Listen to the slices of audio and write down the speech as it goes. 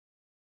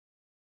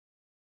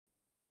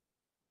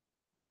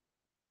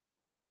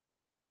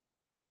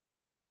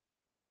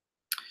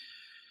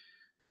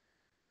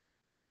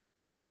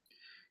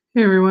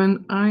Hey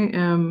everyone, I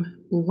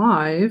am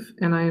live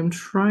and I am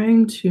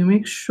trying to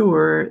make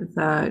sure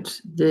that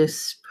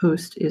this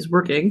post is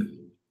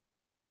working.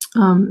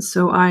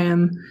 So I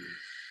am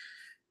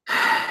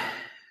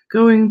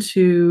going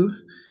to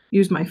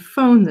use my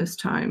phone this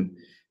time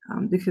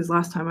because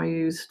last time I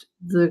used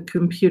the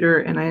computer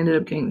and I ended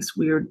up getting this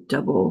weird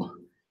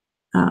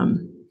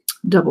um,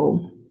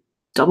 double,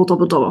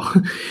 double.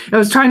 I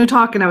was trying to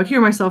talk and I would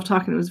hear myself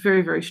talking. It was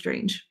very, very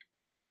strange.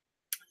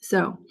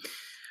 So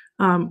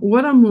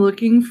what I'm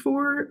looking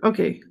for,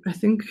 okay, I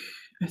think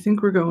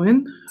we're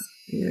going.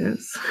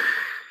 Yes.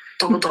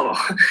 Double.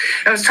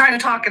 I was trying to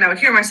talk and I would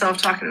hear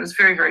myself talking. It was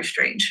very, very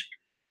strange.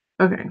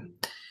 Okay.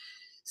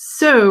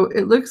 So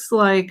it looks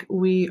like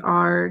we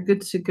are good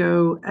to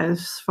go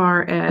as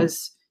far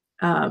as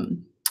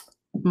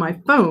my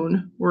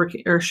phone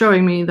working or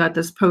showing me that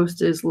this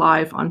post is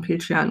live on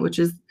Patreon, which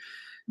is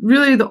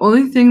really the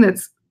only thing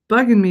that's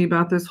bugging me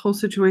about this whole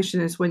situation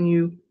is when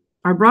you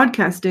are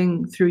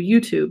broadcasting through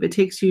YouTube, it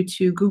takes you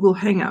to Google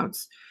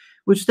Hangouts,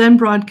 which then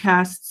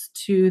broadcasts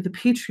to the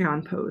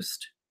Patreon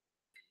post.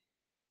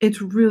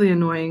 It's really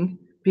annoying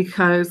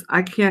because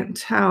I can't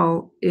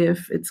tell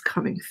if it's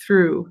coming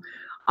through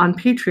on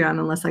Patreon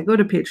unless I go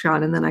to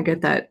Patreon and then I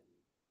get that,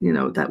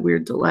 that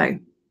weird delay.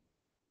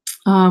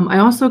 I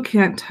also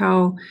can't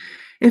tell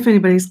if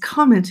anybody's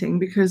commenting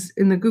because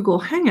in the Google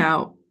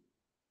Hangout,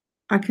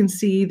 I can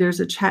see there's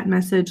a chat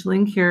message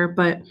link here,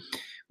 but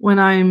when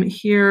I'm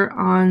here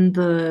on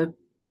the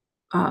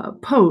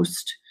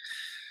post,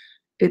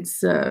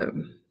 it's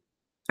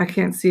I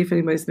can't see if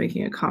anybody's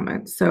making a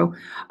comment. So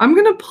I'm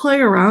gonna play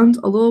around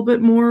a little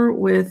bit more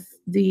with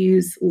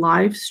these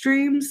live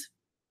streams,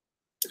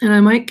 and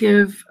I might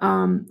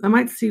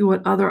see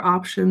what other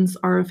options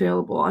are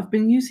available. I've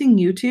been using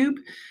YouTube,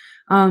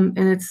 and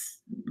it's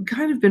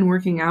kind of been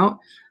working out,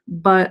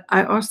 but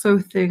I also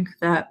think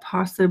that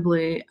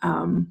possibly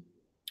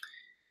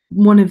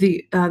one of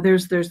the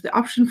there's the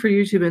option for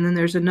YouTube, and then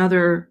there's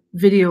another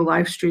video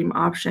live stream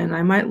option.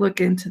 I might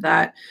look into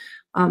that.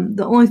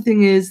 The only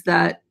thing is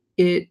that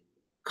it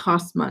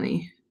costs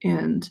money,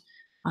 and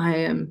I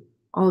am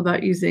all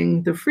about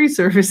using the free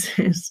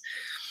services.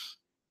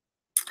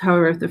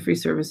 However, if the free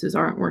services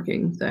aren't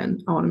working,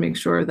 then I want to make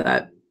sure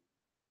that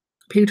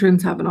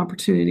patrons have an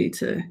opportunity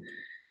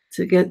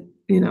to get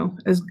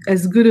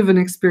as good of an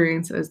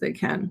experience as they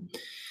can.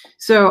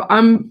 So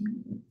I'm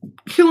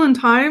killing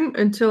time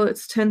until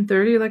it's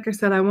 10:30. Like I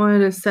said, I wanted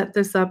to set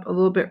this up a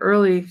little bit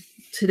early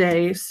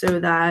today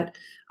so that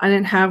I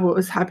didn't have what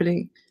was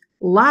happening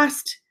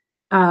last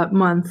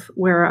month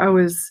where I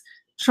was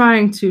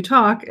trying to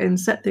talk and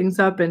set things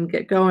up and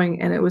get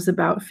going, and it was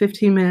about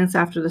 15 minutes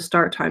after the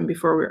start time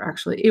before we were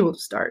actually able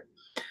to start.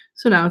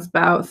 So now it's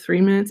about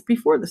 3 minutes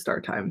before the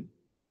start time.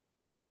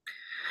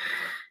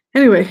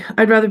 Anyway,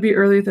 I'd rather be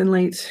early than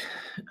late.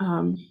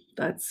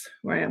 That's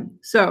where I am.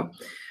 So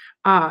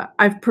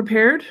I've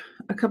prepared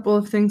a couple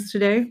of things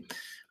today.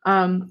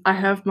 I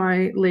have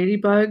my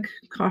Ladybug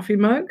coffee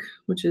mug,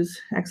 which is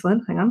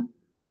excellent. Hang on.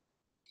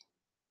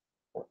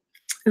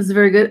 This is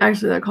very good.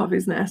 Actually, that coffee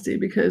is nasty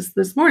because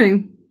this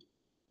morning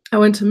I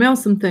went to mail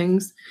some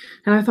things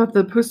and I thought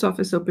the post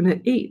office opened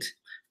at 8.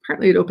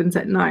 Apparently it opens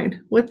at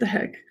 9. What the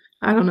heck?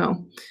 I don't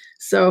know.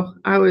 So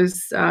I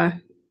was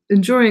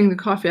enjoying the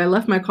coffee. I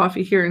left my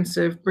coffee here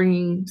instead of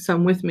bringing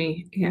some with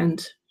me,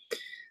 and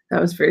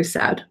that was very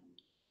sad.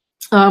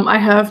 I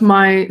have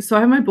my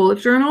bullet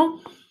journal.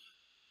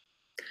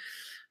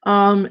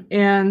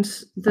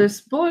 And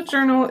this bullet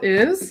journal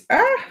is,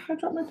 I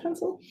dropped my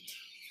pencil.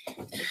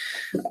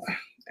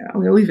 I'm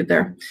gonna leave it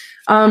there.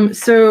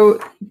 So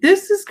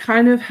this is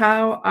kind of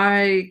how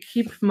I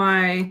keep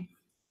my,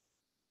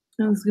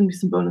 this is gonna be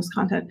some bonus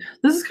content.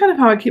 This is kind of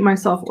how I keep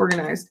myself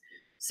organized.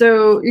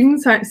 So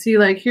you can see,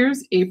 like,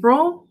 here's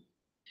April.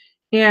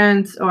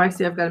 And, oh, I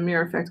see I've got a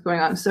mirror effect going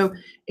on. So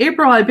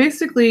April, I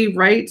basically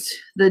write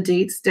the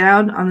dates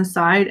down on the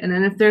side. And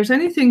then if there's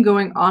anything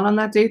going on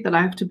that date that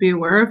I have to be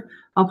aware of,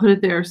 I'll put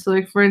it there. So,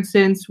 like, for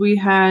instance, we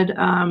had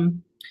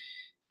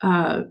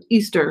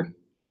Easter.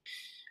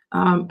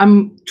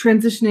 I'm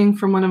transitioning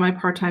from one of my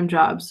part-time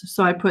jobs,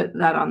 so I put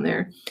that on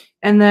there.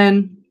 And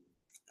then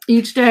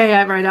each day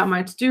I write out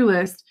my to-do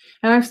list.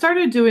 And I've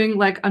started doing,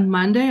 like, on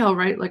Monday, I'll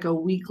write like a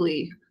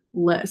weekly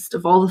list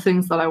of all the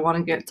things that I want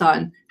to get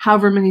done,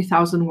 however many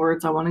thousand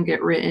words I want to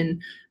get written,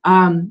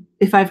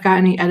 if I've got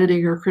any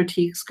editing or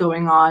critiques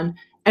going on,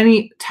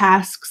 any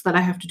tasks that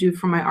I have to do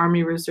for my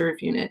Army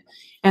Reserve unit.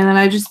 And then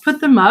I just put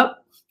them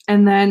up,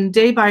 and then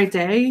day by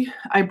day,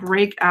 I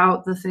break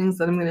out the things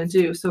that I'm going to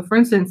do. So for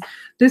instance,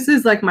 this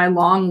is like my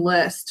long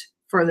list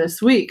for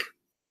this week.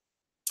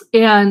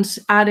 And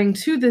adding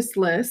to this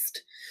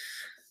list,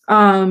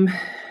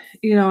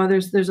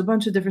 there's a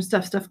bunch of different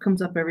stuff. Stuff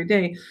comes up every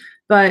day,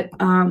 but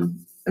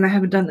and I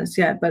haven't done this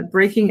yet, but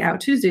breaking out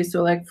Tuesday.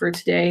 So like for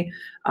today,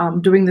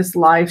 doing this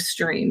live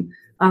stream.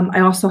 I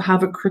also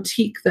have a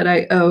critique that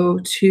I owe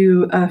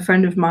to a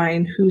friend of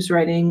mine who's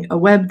writing a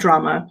web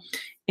drama,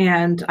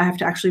 and I have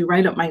to actually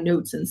write up my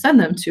notes and send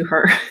them to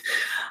her.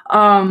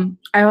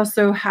 I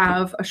also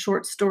have a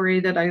short story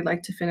that I'd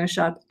like to finish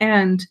up,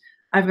 and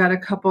I've got a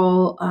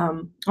couple,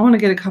 I want to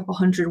get a couple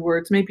hundred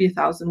words, maybe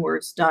 1,000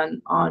 words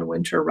done on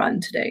Winter Run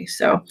today.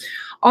 So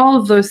all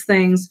of those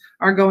things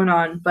are going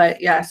on,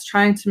 but yes,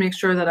 trying to make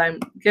sure that I'm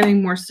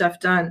getting more stuff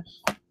done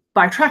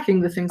by tracking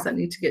the things that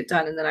need to get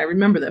done, and then I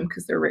remember them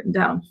because they're written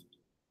down.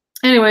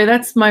 Anyway,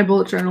 that's my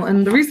bullet journal.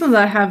 And the reason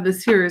that I have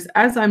this here is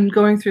as I'm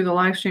going through the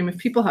live stream, if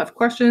people have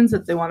questions,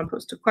 if they want to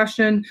post a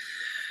question,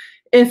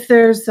 if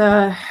there's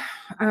I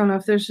don't know,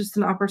 if there's just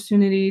an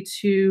opportunity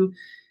to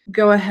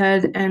go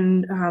ahead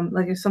and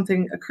like if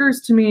something occurs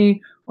to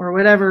me or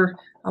whatever,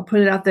 I'll put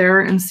it out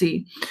there and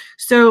see.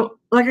 So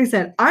like I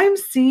said, I'm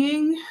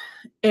seeing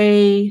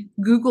a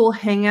Google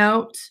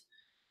Hangout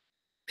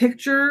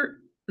picture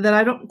that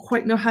I don't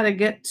quite know how to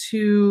get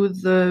to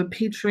the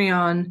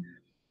Patreon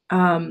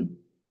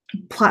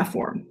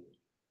platform.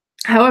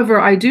 However,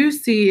 I do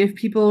see if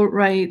people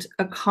write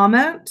a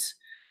comment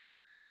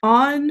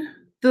on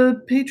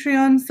the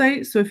Patreon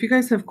site. So if you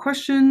guys have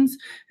questions,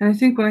 and I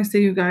think when I say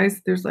you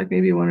guys, there's like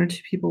maybe 1 or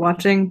 2 people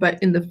watching, but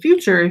in the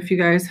future, if you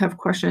guys have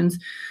questions,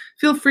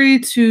 feel free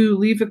to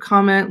leave a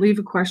comment, leave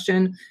a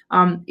question.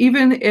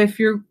 Even if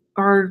you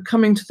are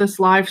coming to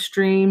this live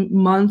stream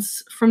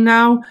months from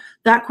now,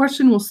 that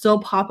question will still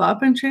pop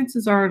up and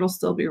chances are it'll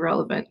still be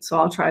relevant. So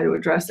I'll try to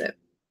address it.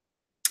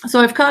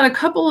 So I've got a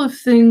couple of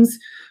things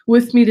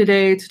with me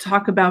today to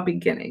talk about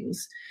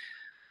beginnings,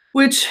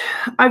 which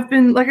I've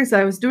been, like I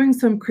said, I was doing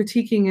some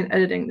critiquing and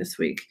editing this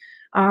week.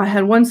 I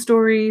had one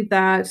story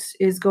that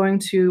is going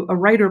to a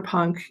Writer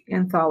Punk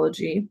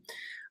anthology.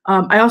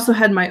 I also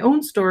had my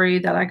own story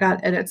that I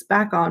got edits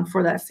back on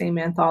for that same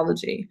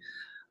anthology.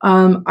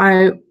 Like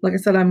I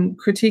said, I'm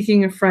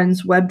critiquing a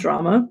friend's web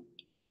drama,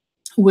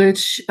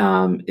 which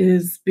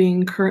is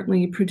being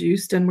currently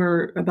produced, and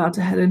we're about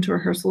to head into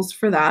rehearsals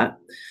for that.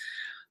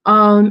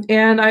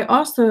 And I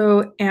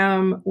also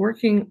am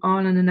working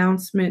on an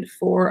announcement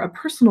for a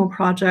personal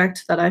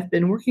project that I've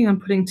been working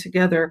on putting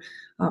together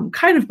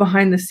kind of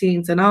behind the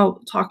scenes, and I'll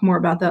talk more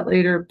about that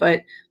later,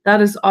 but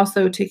that is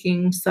also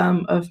taking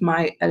some of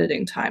my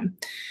editing time.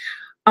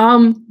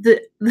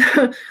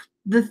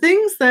 The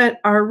things that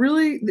are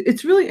really,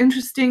 it's really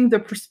interesting, the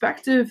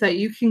perspective that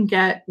you can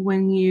get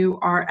when you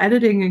are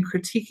editing and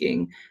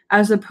critiquing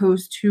as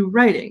opposed to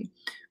writing.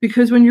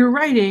 Because when you're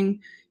writing,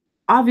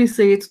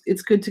 obviously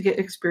it's good to get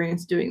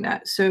experience doing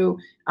that. So,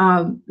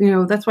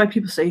 that's why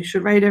people say you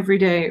should write every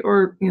day,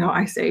 or,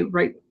 I say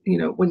write,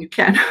 when you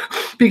can,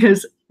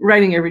 because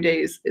writing every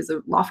day is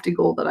a lofty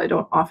goal that I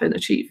don't often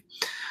achieve.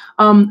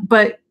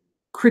 But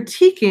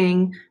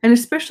critiquing, and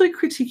especially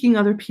critiquing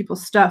other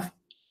people's stuff,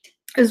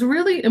 is a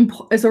really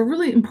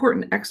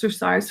important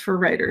exercise for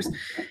writers.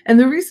 And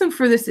the reason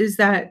for this is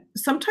that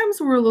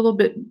sometimes we're a little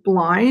bit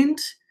blind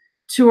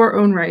to our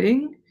own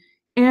writing,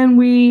 and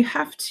we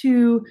have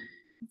to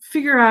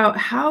figure out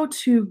how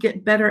to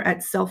get better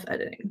at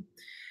self-editing.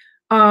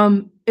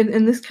 And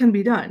this can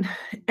be done.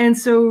 And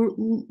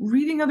so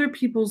reading other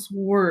people's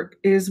work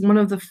is one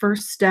of the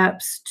first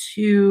steps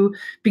to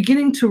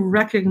beginning to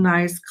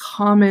recognize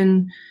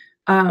common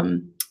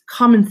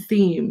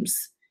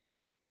themes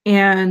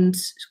and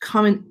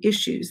common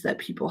issues that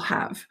people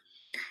have.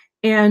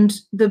 And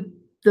the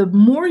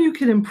more you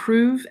can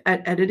improve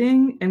at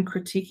editing and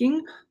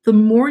critiquing, the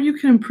more you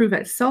can improve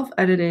at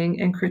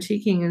self-editing and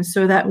critiquing. And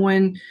so that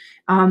when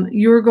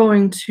you're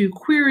going to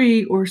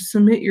query or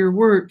submit your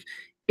work,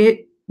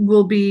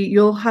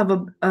 you'll have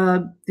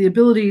the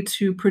ability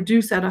to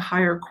produce at a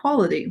higher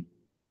quality.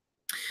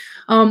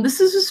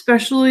 This is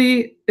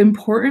especially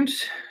important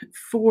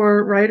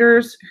for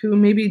writers who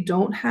maybe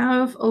don't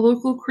have a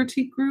local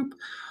critique group,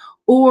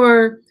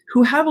 or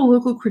who have a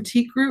local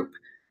critique group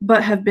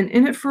but have been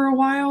in it for a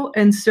while.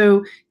 And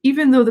so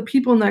even though the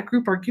people in that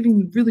group are giving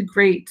you really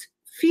great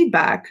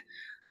feedback,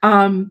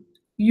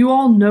 you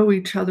all know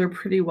each other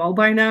pretty well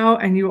by now,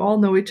 and you all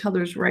know each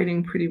other's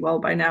writing pretty well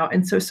by now.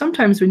 And so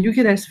sometimes when you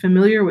get as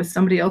familiar with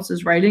somebody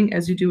else's writing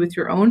as you do with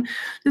your own,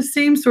 the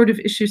same sort of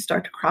issues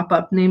start to crop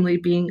up, namely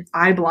being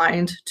eye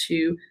blind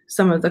to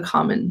some of the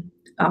common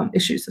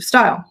issues of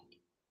style.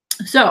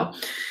 So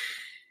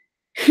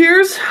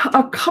here's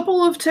a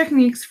couple of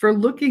techniques for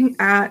looking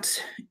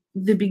at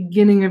the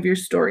beginning of your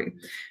story.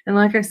 And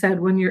like I said,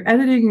 when you're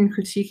editing and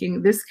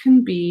critiquing, this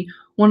can be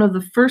one of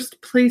the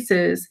first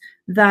places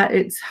that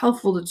it's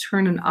helpful to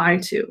turn an eye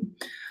to.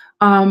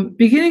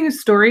 Beginning a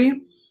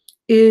story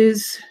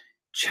is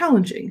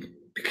challenging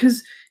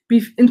because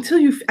until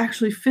you've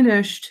actually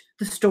finished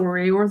the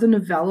story or the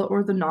novella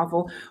or the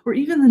novel or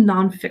even the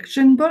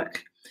nonfiction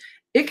book,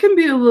 it can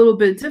be a little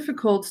bit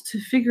difficult to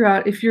figure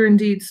out if you're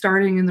indeed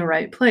starting in the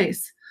right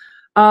place.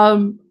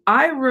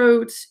 I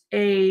wrote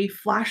a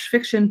flash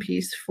fiction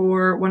piece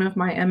for one of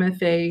my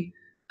MFA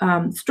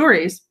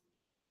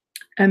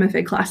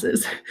MFA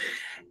classes,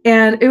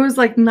 and it was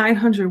like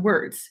 900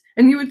 words.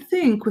 And you would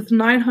think with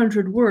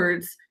 900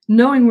 words,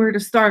 knowing where to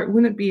start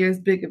wouldn't be as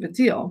big of a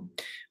deal.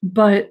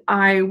 But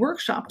I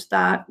workshopped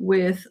that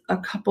with a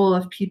couple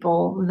of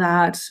people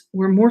that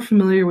were more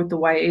familiar with the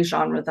YA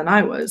genre than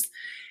I was.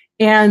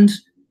 And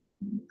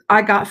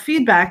I got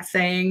feedback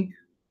saying,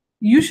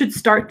 you should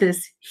start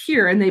this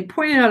here. And they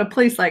pointed out a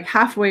place like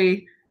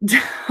halfway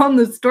down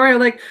the story. I'm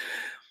like,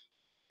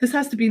 this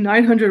has to be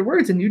 900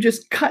 words and you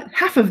just cut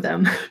half of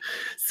them.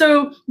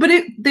 So, but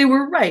they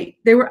were right.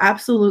 They were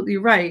absolutely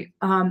right.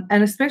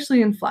 And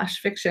especially in flash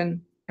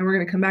fiction, and we're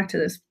going to come back to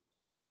this,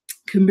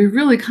 can be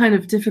really kind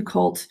of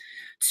difficult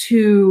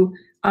to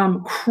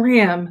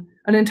cram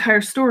an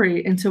entire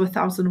story into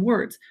 1,000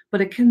 words, but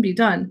it can be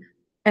done.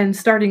 And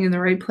starting in the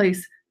right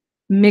place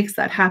makes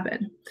that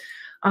happen.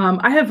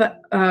 I have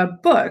a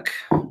book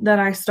that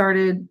I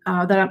started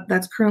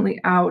that's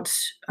currently out.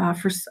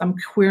 I'm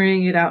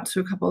querying it out to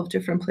a couple of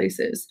different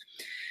places.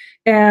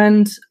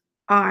 And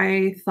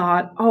I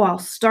thought, oh, I'll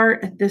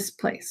start at this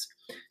place.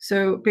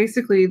 So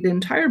basically, the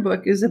entire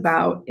book is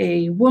about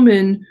a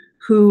woman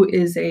who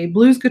is a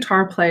blues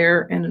guitar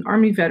player and an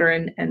Army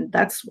veteran, and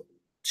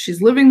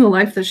she's living the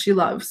life that she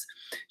loves.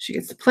 She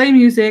gets to play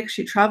music.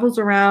 She travels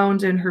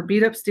around in her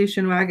beat-up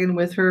station wagon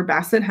with her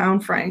basset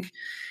hound, Frank,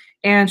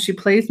 and she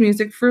plays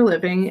music for a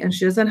living, and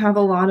she doesn't have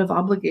a lot of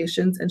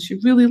obligations, and she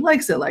really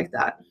likes it like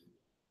that.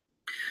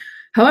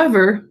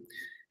 However,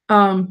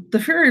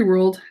 the fairy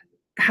world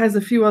has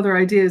a few other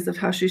ideas of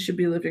how she should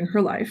be living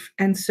her life,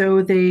 and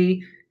so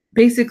they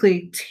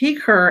basically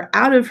take her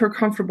out of her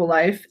comfortable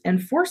life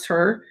and force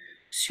her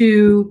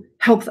to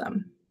help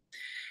them.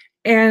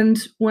 And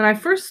when I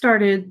first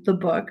started the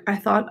book, I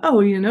thought,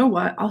 oh, you know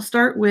what? I'll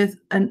start with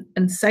an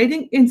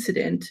inciting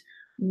incident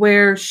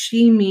where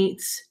she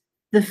meets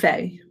the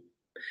Fae.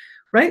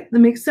 Right? That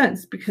makes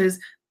sense because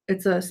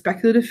it's a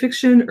speculative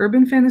fiction,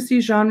 urban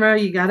fantasy genre.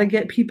 You got to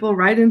get people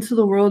right into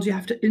the world. You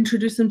have to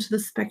introduce them to the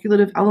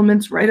speculative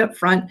elements right up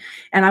front.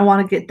 And I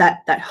want to get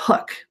that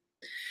hook.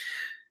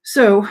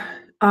 So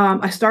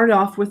I started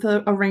off with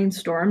a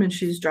rainstorm, and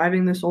she's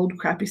driving this old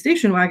crappy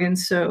station wagon.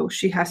 So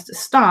she has to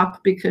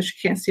stop because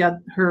she can't see out.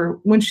 Her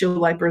windshield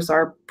wipers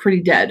are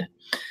pretty dead.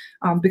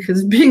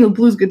 Because being a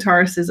blues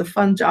guitarist is a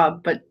fun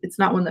job, but it's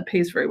not one that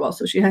pays very well.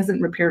 So she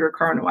hasn't repaired her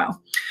car in a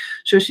while.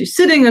 So she's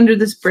sitting under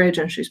this bridge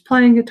and she's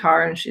playing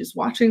guitar and she's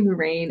watching the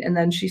rain, and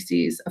then she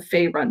sees a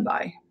Fae run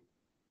by.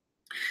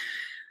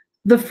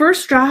 The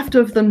first draft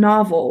of the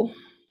novel,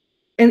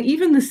 and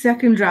even the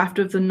second draft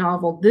of the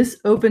novel, this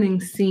opening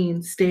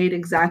scene stayed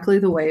exactly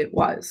the way it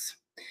was.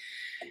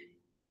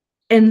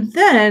 And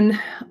then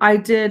I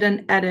did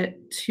an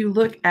edit to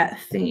look at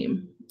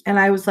theme. And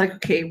I was like,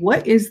 okay,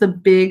 what is the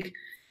big,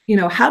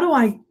 how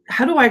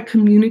do I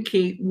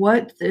communicate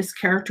what this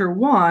character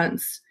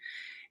wants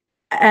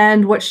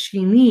and what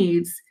she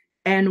needs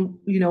and,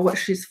 what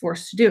she's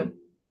forced to do?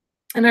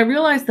 And I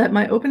realized that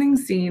my opening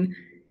scene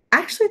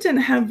actually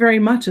didn't have very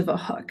much of a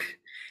hook,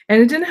 and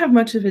it didn't have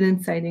much of an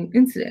inciting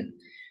incident,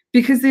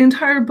 because the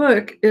entire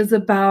book is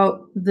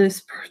about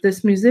this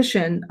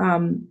musician,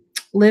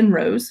 Lynn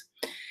Rose.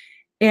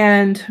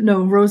 And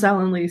no, Rose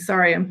Allen Lee.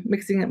 Sorry, I'm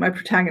mixing up my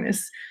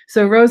protagonists.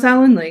 So Rose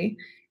Allen Lee,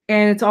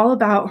 and it's all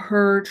about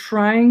her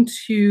trying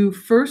to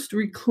first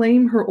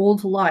reclaim her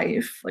old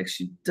life, like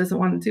she doesn't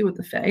want to deal with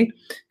the Fae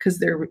because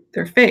they're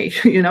Fae,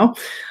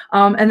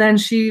 and then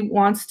she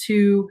wants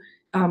to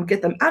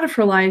get them out of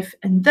her life.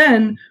 And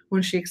then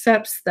when she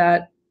accepts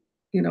that,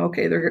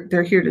 okay,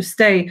 they're here to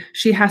stay,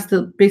 she has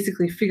to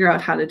basically figure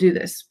out how to do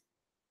this,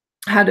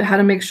 how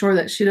to make sure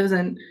that she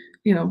doesn't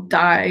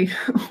die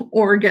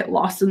or get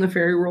lost in the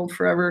fairy world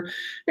forever.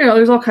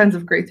 There's all kinds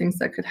of great things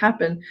that could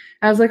happen. And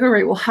I was like, all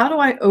right, well, how do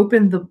I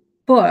open the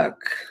book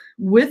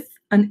with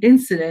an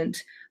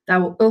incident that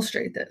will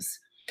illustrate this?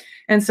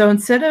 And so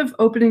instead of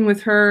opening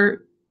with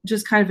her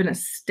just kind of in a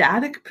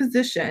static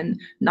position,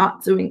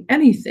 not doing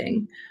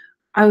anything,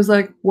 I was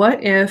like,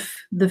 what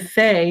if the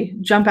Fae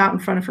jump out in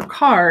front of her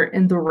car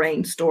in the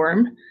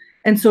rainstorm?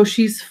 And so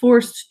she's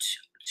forced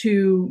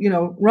to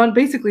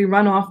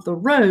run off the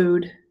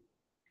road.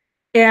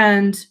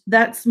 And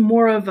that's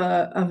more of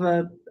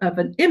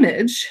an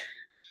image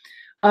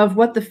of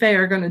what the Fae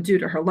are going to do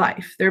to her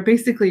life. They're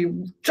basically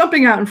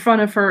jumping out in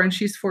front of her, and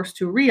she's forced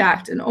to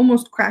react and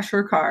almost crash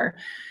her car.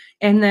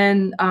 And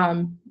then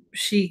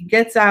she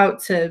gets out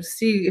to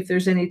see if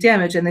there's any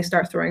damage, and they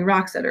start throwing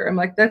rocks at her. I'm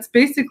like, that's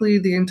basically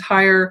the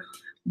entire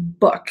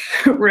book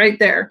right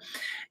there.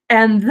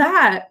 And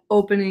that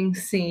opening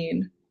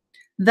scene,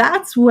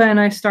 that's when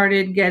I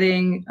started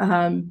getting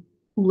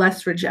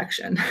less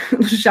rejection,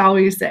 shall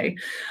we say.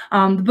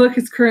 The book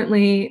is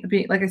currently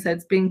being, like I said,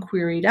 it's being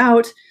queried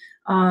out,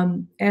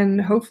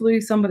 and hopefully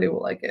somebody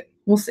will like it.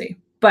 We'll see.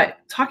 But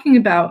talking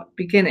about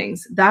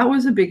beginnings, that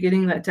was a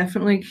beginning that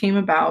definitely came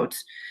about,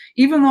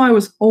 even though I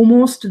was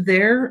almost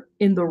there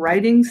in the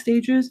writing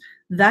stages,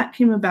 that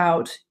came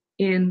about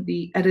in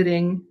the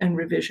editing and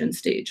revision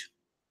stage.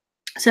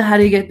 So how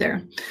do you get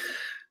there?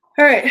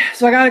 All right,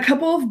 so I got a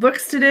couple of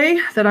books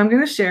today that I'm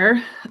going to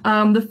share.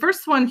 The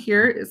first one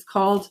here is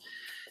called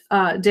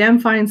Damn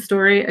Fine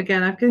Story.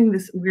 Again, I'm getting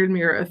this weird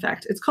mirror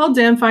effect. It's called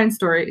Damn Fine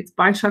Story. It's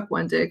by Chuck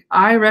Wendig.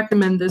 I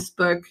recommend this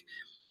book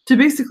to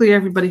basically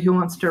everybody who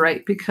wants to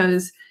write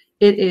because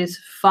it is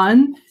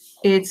fun.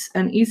 It's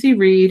an easy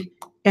read.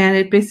 and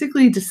it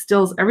basically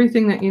distills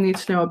everything that you need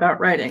to know about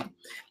writing.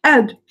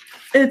 And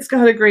it's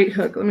got a great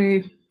hook. Let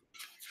me,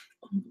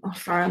 oh,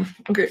 sorry.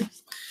 Okay.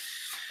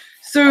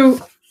 So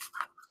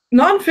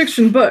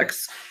nonfiction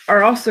books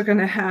are also going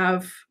to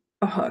have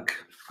a hook,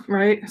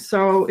 right?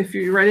 So if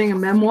you're writing a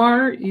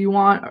memoir, you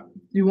want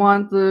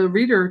the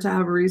reader to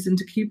have a reason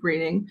to keep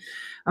reading.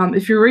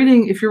 If you're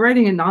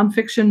writing a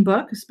nonfiction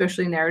book,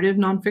 especially narrative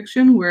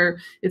nonfiction, where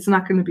it's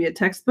not going to be a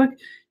textbook,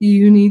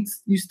 you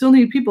still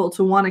need people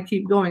to want to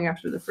keep going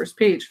after the first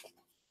page.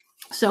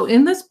 So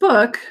in this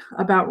book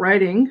about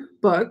writing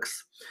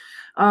books,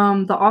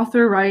 the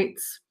author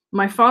writes,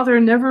 "My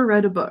father never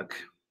read a book.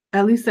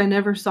 At least I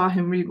never saw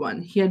him read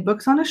one. He had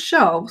books on his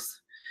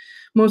shelves,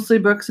 mostly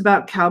books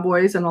about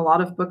cowboys and a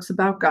lot of books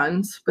about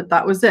guns, but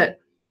that was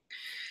it.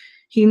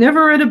 He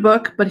never read a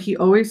book, but he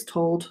always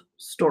told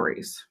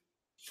stories."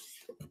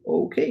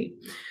 Okay,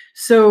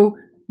 so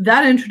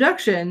that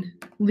introduction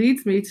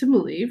leads me to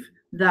believe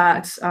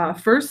that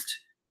first,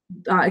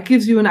 it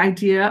gives you an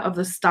idea of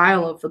the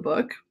style of the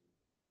book.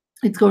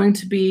 It's going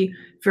to be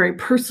very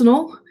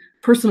personable,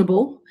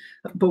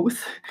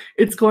 both.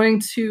 It's going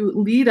to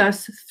lead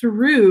us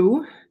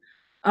through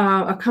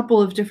a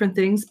couple of different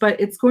things, but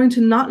it's going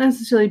to not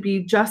necessarily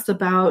be just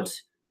about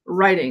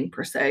writing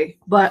per se,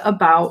 but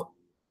about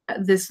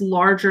this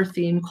larger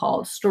theme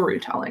called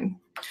storytelling.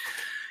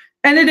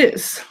 And it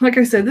is, like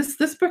I said,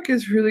 this book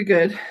is really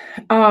good.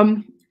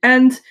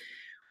 And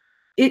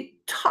it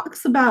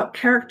talks about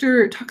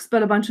character, it talks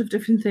about a bunch of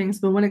different things,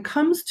 but when it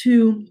comes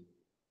to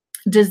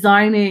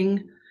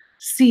designing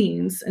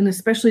scenes, and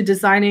especially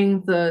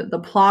designing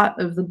the plot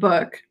of the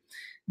book,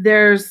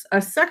 there's a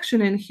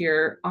section in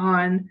here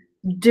on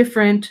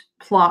different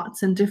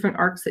plots and different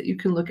arcs that you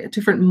can look at,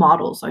 different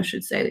models, I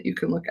should say, that you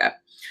can look at.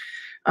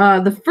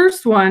 The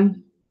first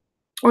one,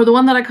 or the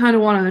one that I kind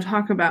of wanted to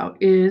talk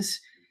about, is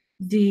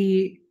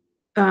the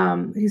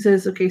he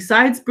says, okay,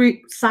 size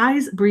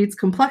breeds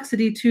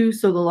complexity too.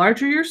 So the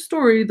larger your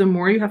story, the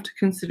more you have to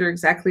consider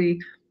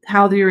exactly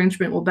how the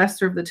arrangement will best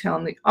serve the tale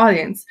and the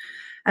audience.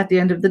 At the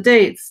end of the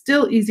day, it's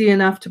still easy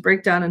enough to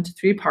break down into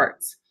 3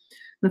 parts.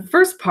 The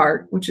first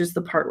part, which is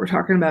the part we're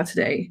talking about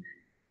today,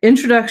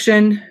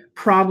 introduction,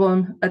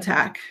 problem,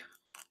 attack.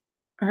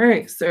 All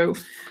right, so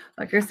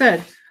like I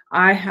said,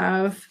 I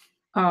have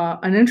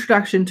an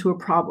introduction to a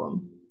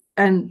problem.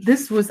 And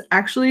this was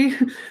actually,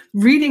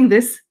 reading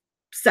this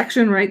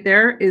section right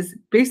there is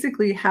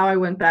basically how I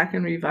went back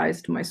and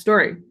revised my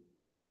story.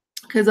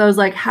 Because I was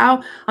like,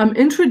 how I'm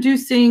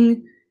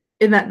introducing,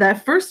 in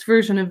that first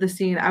version of the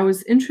scene, I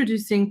was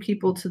introducing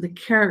people to the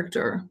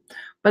character,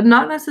 but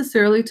not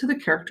necessarily to the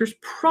character's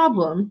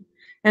problem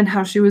and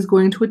how she was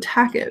going to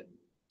attack it.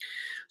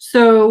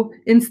 So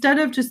instead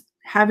of just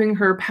having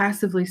her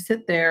passively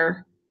sit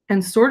there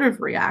and sort of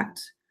react,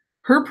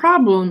 her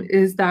problem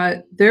is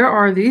that there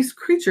are these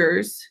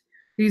creatures,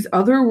 these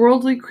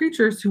otherworldly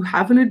creatures who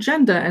have an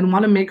agenda and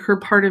want to make her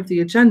part of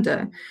the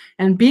agenda.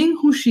 And being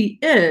who she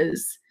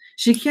is,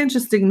 she can't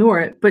just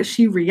ignore it, but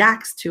she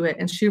reacts to it.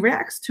 And she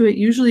reacts to it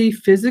usually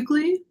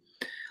physically.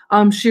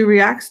 She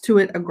reacts to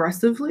it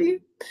aggressively.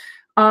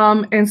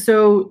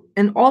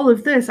 And all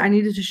of this I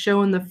needed to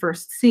show in the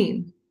first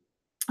scene.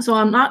 So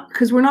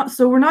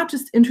we're not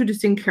just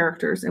introducing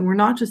characters, and we're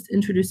not just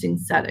introducing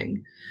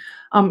setting.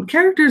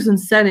 Characters and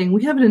setting,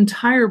 we have an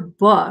entire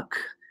book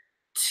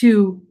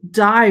to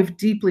dive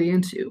deeply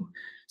into.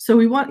 So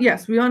we want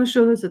to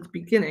show this at the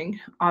beginning,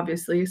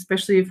 obviously,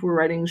 especially if we're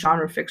writing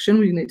genre fiction.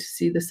 We need to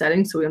see the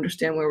setting so we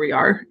understand where we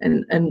are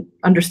and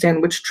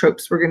understand which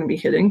tropes we're going to be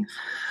hitting.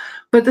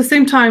 But at the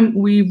same time,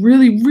 we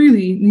really,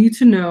 really need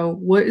to know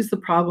what is the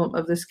problem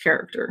of this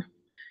character,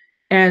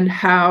 and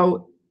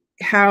how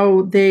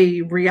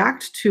they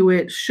react to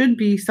it should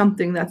be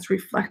something that's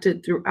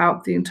reflected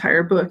throughout the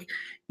entire book,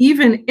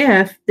 even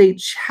if they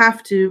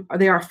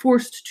are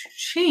forced to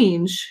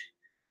change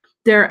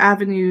their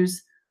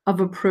avenues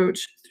of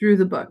approach through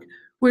the book.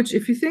 Which,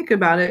 if you think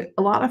about it,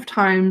 a lot of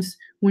times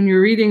when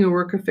you're reading a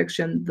work of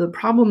fiction, the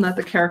problem that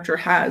the character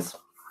has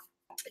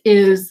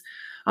is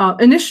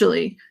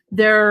initially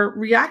they're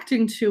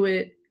reacting to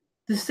it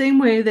the same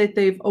way that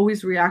they've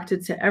always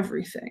reacted to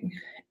everything.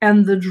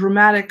 And the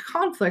dramatic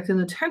conflict and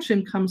the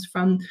tension comes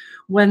from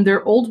when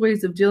their old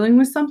ways of dealing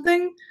with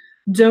something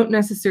don't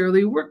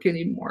necessarily work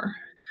anymore.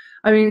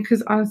 I mean,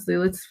 because honestly,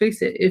 let's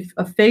face it, if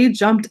a fae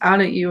jumped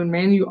out at you and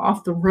ran you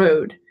off the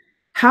road,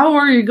 how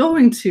are you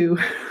going to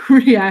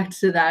react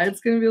to that?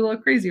 It's going to be a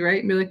little crazy, right?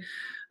 And be like,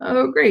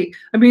 oh, great.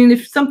 I mean,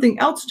 if something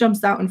else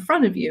jumps out in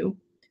front of you,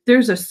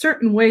 there's a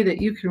certain way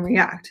that you can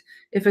react.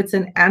 If it's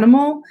an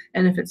animal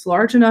and if it's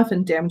large enough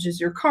and damages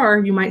your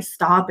car, you might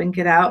stop and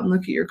get out and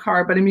look at your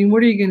car. But I mean,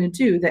 what are you going to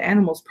do? The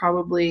animal's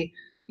probably,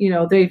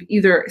 they've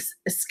either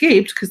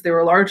escaped because they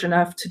were large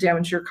enough to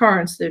damage your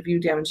car instead of you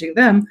damaging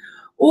them,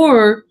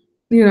 or,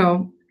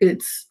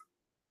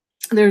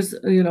 there's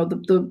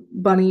the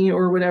bunny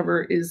or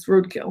whatever is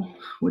roadkill,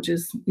 which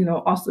is,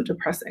 also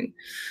depressing.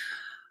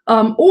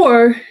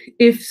 Or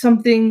if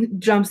something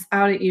jumps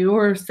out at you,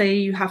 or say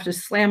you have to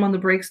slam on the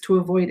brakes to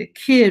avoid a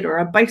kid or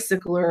a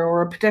bicycler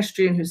or a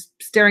pedestrian who's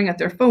staring at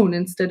their phone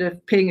instead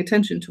of paying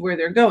attention to where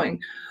they're going.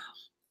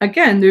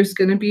 Again, there's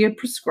going to be a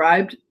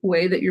prescribed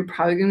way that you're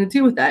probably going to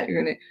deal with that.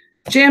 You're going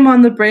to jam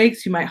on the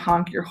brakes. You might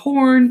honk your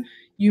horn.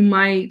 You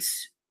might,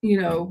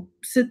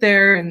 sit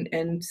there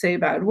and say a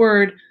bad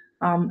word.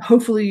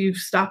 Hopefully you've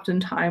stopped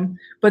in time,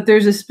 but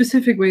there's a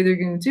specific way they're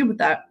going to deal with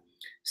that.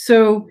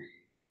 So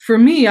for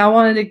me, I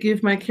wanted to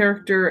give my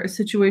character a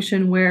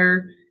situation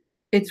where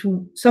it's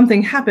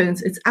something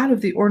happens, it's out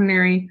of the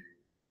ordinary,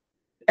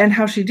 and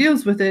how she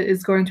deals with it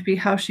is going to be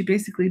how she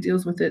basically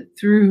deals with it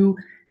through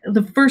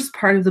the first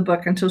part of the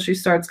book until she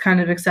starts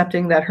kind of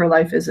accepting that her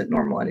life isn't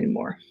normal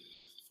anymore.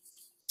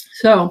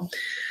 So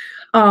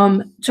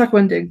Chuck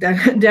Wendig,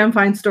 Damn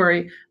Fine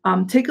Story.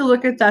 Take a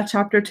look at that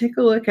chapter. Take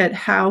a look at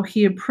how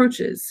he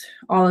approaches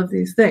all of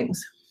these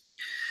things.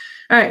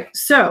 All right,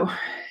 so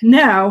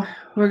now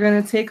we're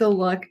going to take a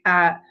look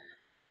at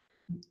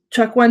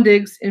Chuck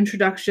Wendig's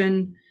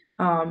introduction,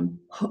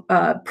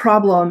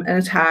 problem, and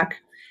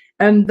attack.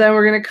 And then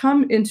we're going to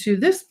come into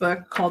this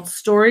book called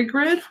Story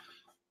Grid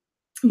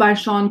by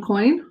Shawn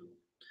Coyne,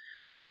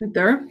 right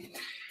there.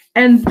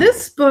 And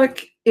this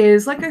book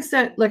is, like I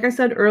said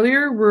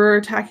earlier, we're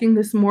attacking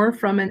this more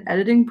from an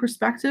editing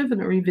perspective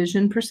and a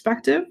revision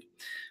perspective,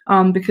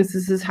 because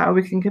this is how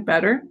we can get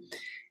better.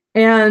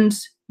 And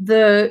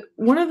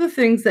one of the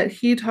things that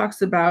he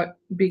talks about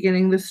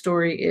beginning the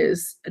story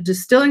is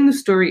distilling the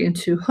story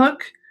into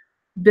hook,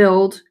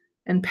 build,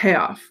 and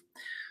payoff.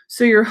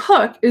 So your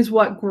hook is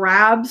what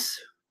grabs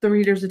the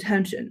reader's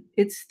attention.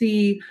 It's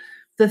the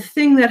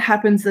thing that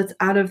happens that's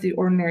out of the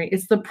ordinary.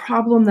 It's the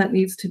problem that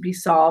needs to be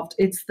solved.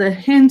 It's the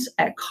hint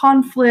at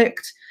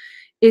conflict.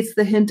 It's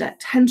the hint at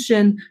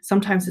tension.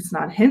 Sometimes it's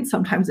not a hint.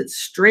 Sometimes it's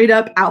straight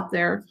up out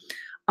there.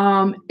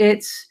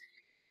 It's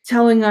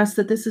telling us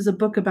that this is a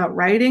book about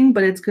writing,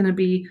 but it's going to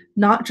be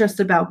not just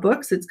about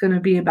books. It's going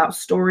to be about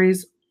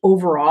stories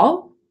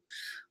overall.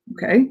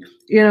 Okay.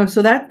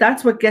 So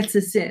that's what gets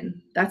us in.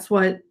 That's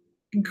what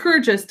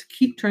encourages us to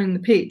keep turning the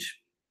page.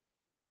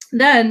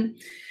 Then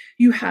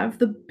you have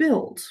the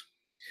build.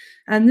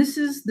 And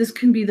this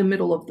can be the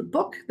middle of the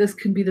book. This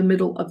can be the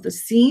middle of the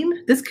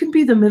scene. This can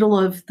be the middle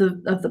of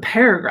the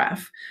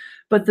paragraph.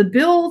 But the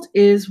build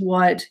is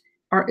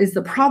is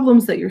the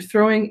problems that you're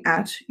throwing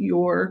at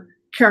your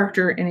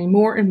character in a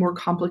more and more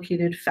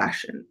complicated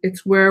fashion.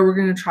 It's where we're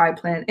going to try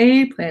plan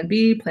A, plan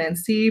B, plan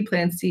C,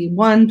 plan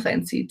C1,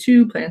 plan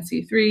C2, plan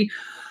C3,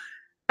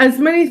 as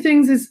many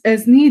things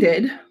as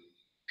needed,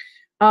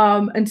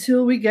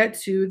 until we get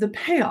to the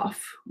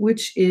payoff,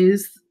 which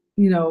is,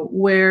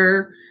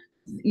 where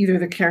either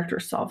the character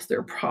solves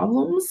their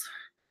problems,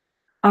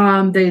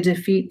 they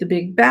defeat the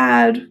big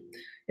bad.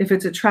 If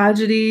it's a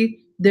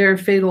tragedy, their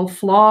fatal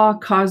flaw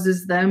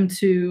causes them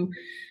to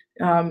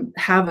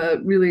have a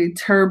really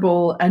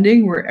terrible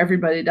ending where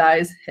everybody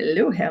dies.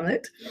 Hello,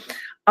 Hamlet.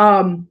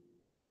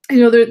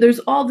 There's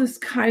all this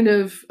kind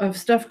of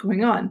stuff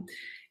going on.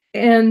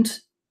 And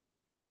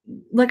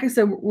like I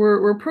said,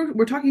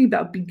 we're talking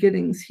about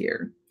beginnings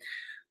here.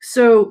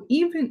 So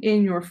even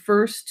in your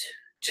first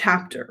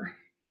chapter,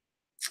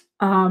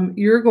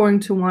 you're going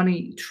to want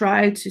to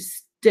try to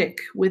stick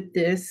with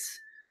this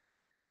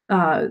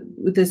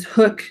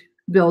hook,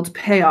 build,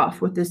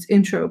 payoff, with this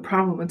intro,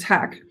 problem,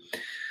 attack.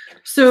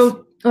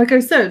 So, like I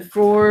said,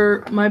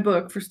 for my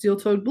book, for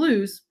Steel-Toed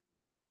Blues,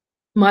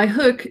 my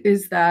hook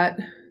is that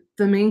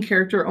the main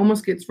character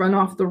almost gets run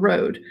off the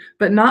road,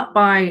 but not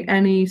by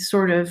any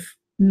sort of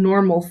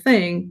normal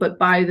thing, but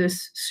by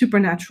this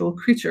supernatural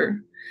creature.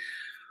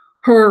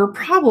 Her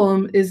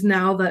problem is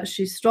now that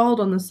she's stalled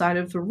on the side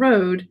of the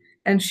road,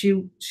 and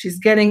she's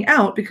getting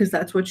out, because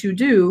that's what you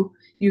do.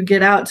 You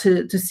get out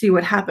to see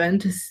what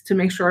happened, to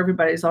make sure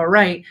everybody's all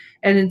right.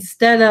 And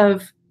instead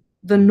of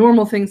the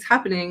normal things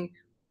happening,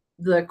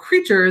 the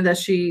creature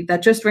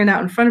that just ran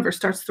out in front of her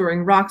starts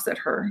throwing rocks at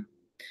her.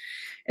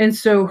 And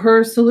so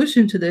her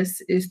solution to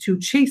this is to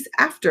chase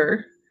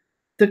after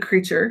the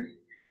creature.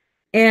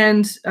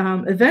 And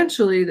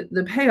eventually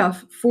the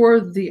payoff for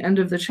the end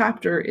of the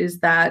chapter is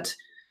that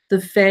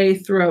the Fae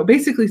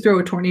basically throw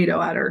a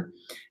tornado at her.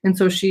 And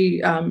so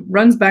she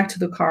runs back to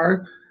the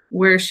car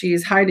where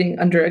she's hiding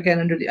under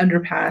the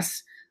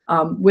underpass,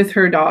 with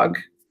her dog,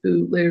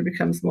 who later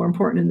becomes more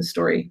important in the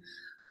story.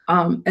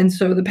 And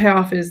so the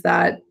payoff is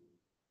that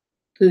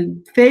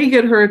the Fae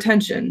get her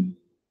attention,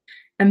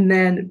 and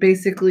then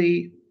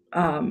basically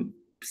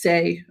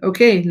say,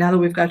 okay, now that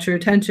we've got your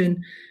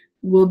attention,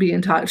 we'll be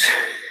in touch.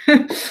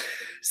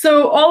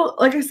 So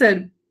like I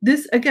said,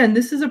 this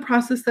is a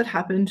process that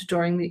happened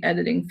during the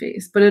editing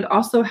phase, but it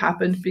also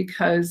happened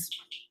because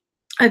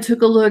I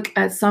took a look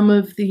at some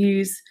of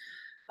these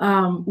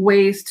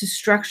ways to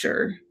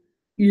structure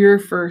your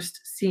first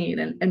scene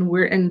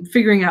and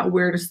figuring out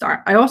where to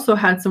start. I also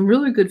had some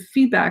really good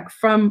feedback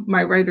from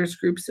my writers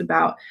groups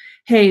about,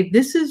 hey,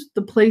 this is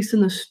the place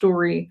in the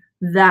story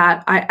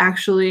that I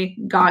actually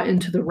got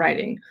into the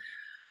writing.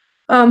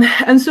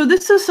 And so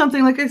this is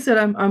something, like I said,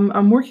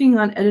 I'm working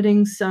on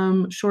editing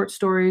some short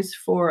stories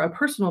for a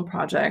personal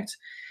project.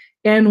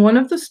 And one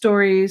of the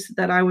stories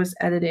that I was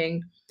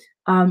editing,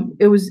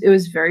 it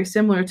was very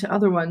similar to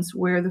other ones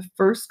where the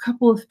first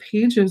couple of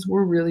pages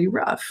were really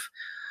rough.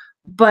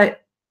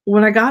 But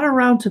when I got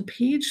around to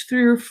page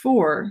 3 or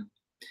 4,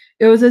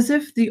 it was as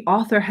if the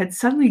author had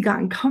suddenly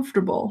gotten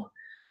comfortable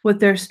with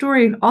their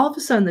story, and all of a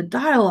sudden the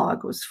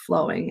dialogue was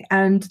flowing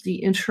and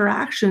the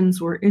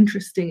interactions were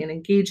interesting and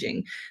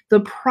engaging.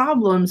 The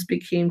problems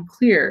became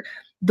clear.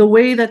 The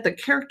way that the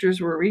characters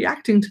were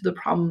reacting to the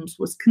problems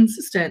was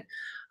consistent.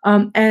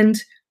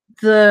 And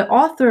the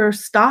author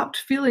stopped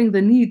feeling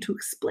the need to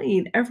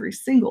explain every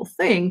single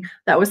thing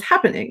that was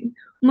happening.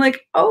 I'm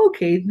like, oh,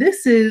 okay,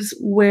 this is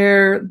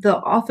where the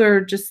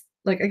author just,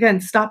 like, again,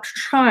 stopped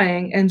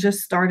trying and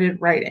just started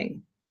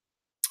writing,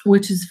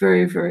 which is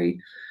very, very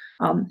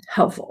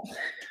helpful.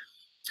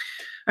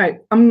 All right,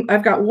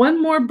 I've got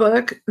one more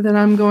book that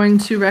I'm going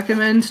to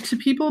recommend to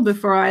people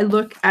before I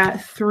look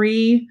at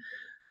 3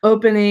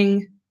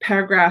 opening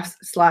paragraphs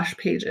 /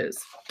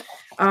 pages.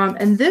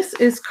 And this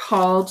is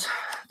called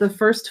The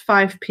First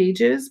 5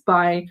 Pages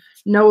by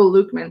Noah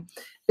Lukeman.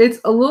 It's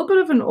a little bit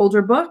of an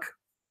older book,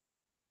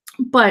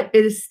 but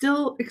it is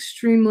still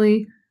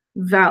extremely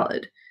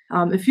valid.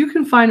 If you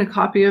can find a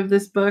copy of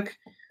this book,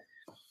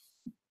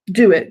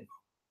 do it.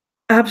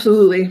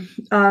 Absolutely.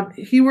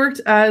 He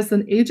worked as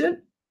an agent,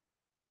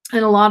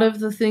 and a lot of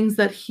the things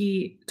that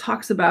he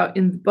talks about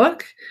in the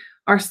book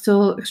are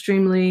still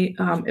extremely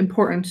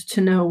important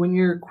to know when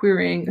you're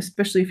querying,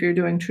 especially if you're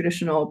doing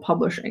traditional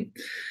publishing.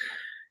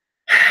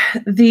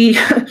 The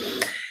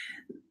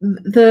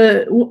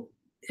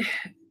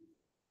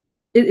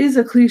it is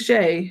a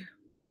cliche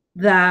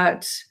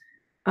that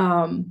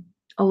a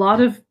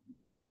lot of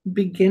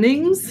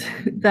beginnings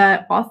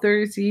that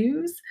authors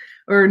use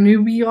or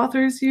newbie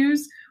authors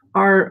use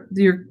are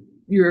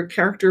your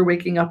character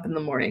waking up in the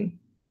morning.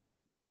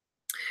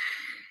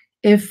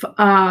 If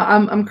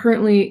I'm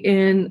currently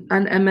in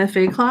an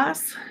MFA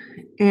class,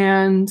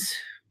 and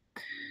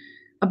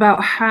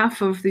about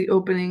half of the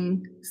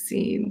opening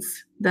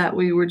scenes that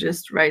we were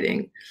just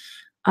writing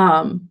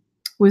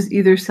was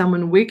either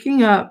someone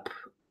waking up,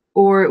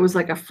 or it was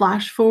like a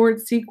flash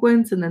forward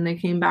sequence and then they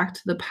came back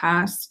to the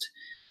past,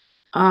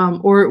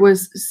 or it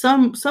was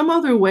some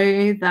other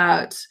way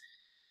that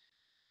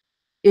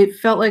it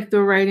felt like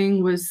the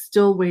writing was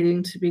still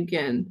waiting to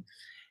begin.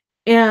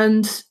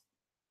 And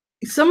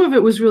some of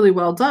it was really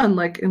well done.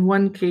 Like in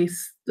one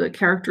case, the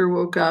character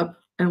woke up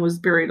and was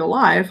buried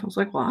alive. I was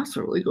like, well, that's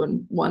a really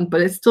good one.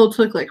 But it still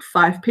took like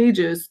 5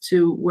 pages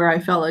to where I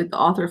felt like the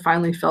author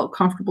finally felt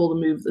comfortable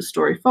to move the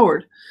story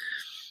forward.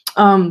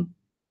 And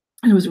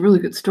it was a really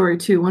good story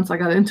too. Once I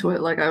got into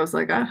it, like I was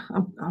like,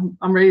 I'm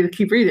ready to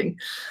keep reading.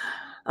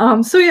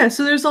 So yeah,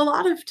 so there's a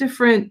lot of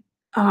different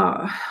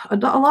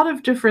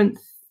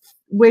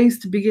ways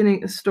to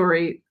beginning a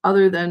story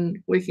other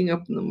than waking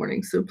up in the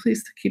morning. So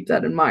please keep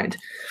that in mind.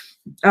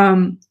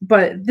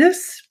 But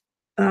this,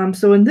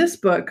 so in this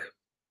book,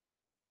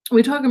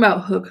 we talk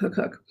about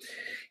hook.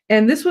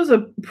 And this was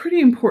a pretty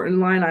important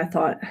line, I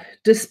thought.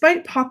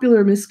 Despite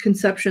popular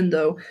misconception,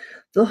 though,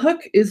 the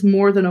hook is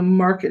more than a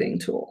marketing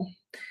tool.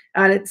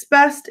 At its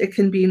best, it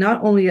can be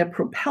not only a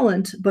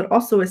propellant, but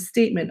also a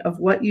statement of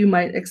what you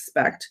might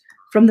expect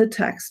from the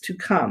text to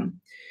come.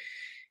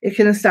 It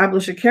can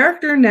establish a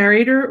character,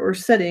 narrator, or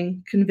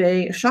setting,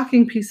 convey a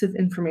shocking piece of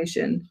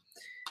information.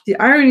 The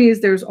irony is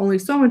there's only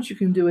so much you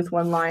can do with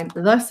one line,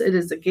 thus it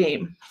is a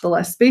game. The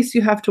less space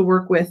you have to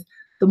work with,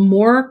 the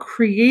more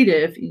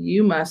creative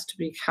you must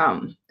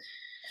become.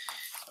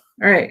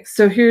 All right,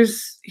 so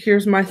here's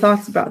my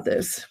thoughts about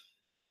this.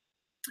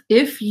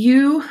 If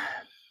you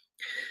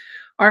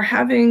are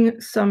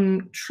having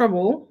some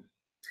trouble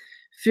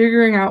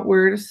figuring out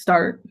where to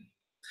start,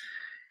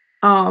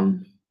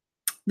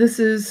 this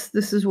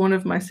is one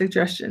of my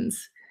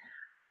suggestions.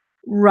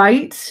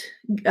 Write,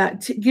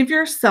 give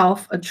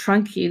yourself a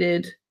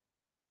truncated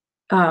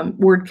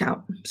word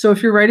count. So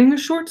if you're writing a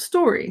short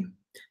story,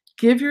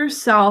 give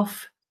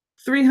yourself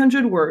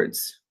 300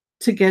 words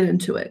to get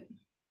into it.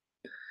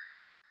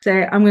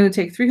 Say, I'm going to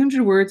take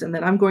 300 words and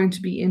then I'm going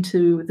to be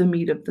into the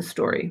meat of the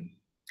story.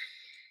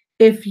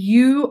 If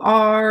you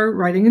are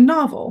writing a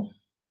novel,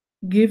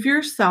 give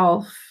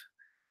yourself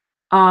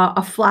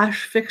a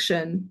flash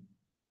fiction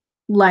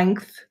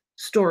length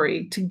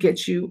story to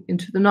get you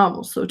into the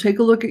novel. So take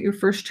a look at your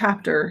first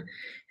chapter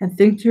and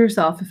think to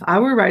yourself, if I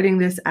were writing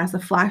this as a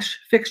flash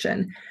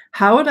fiction,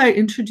 how would I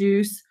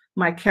introduce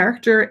my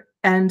character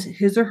and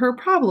his or her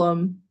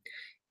problem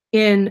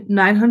in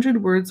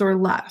 900 words or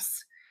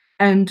less,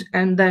 and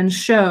then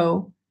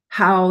show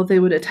how they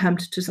would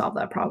attempt to solve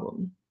that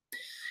problem.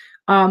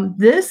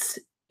 This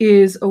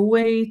is a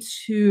way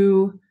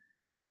to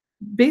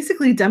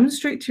basically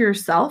demonstrate to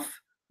yourself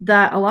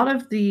that a lot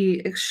of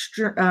the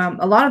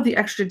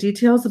extra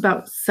details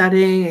about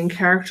setting and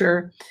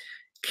character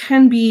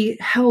can be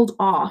held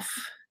off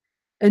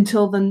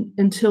until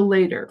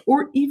later,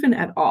 or even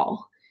at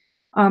all,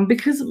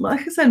 because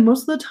like I said,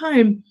 most of the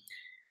time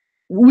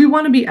we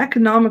want to be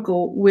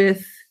economical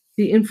with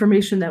the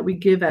information that we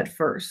give at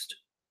first.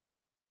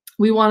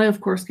 We want to,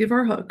 of course, give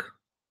our hook,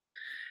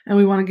 and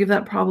we want to give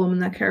that problem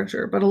and that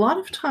character. But a lot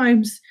of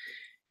times,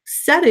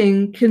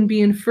 setting can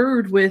be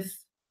inferred with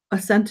a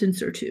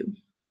sentence or two.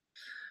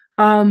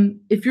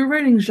 If you're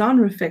writing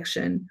genre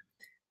fiction,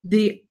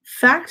 the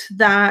fact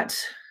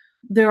that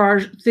there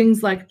are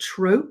things like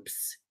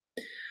tropes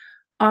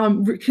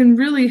can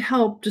really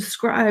help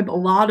describe a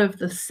lot of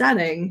the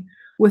setting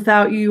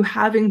without you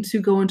having to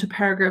go into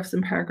paragraphs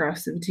and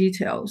paragraphs of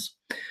details.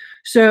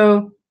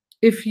 So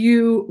if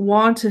you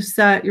want to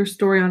set your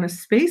story on a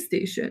space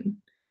station,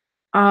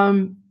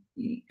 and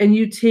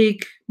you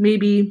take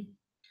maybe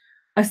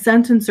a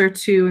sentence or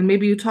two, and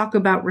maybe you talk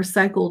about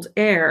recycled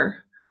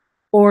air,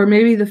 or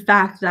maybe the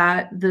fact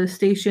that the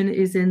station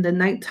is in the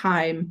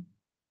nighttime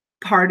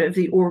part of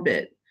the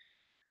orbit,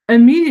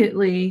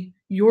 immediately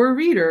your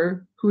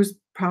reader, who's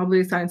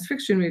probably a science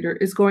fiction reader,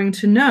 is going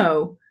to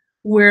know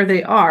where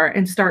they are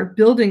and start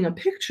building a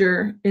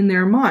picture in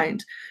their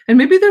mind. And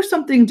maybe there's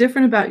something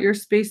different about your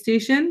space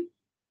station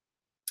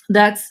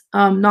that's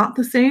not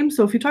the same.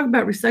 So if you talk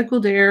about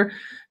recycled air,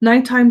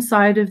 nighttime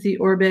side of the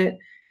orbit,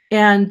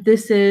 and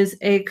this is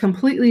a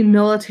completely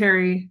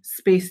military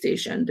space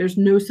station, there's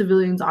no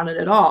civilians on it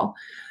at all.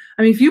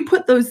 I mean, if you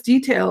put those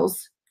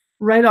details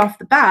right off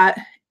the bat,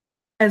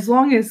 as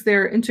long as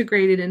they're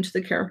integrated into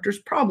the character's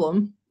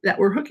problem that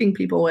we're hooking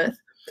people with,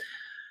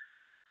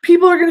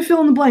 people are going to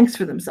fill in the blanks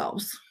for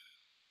themselves.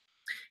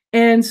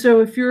 And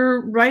so if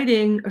you're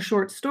writing a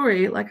short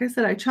story, like I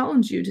said, I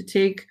challenge you to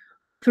take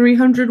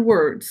 300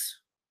 words,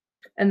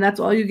 and that's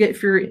all you get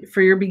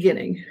for your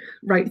beginning.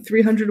 Write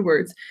 300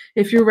 words.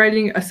 If you're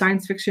writing a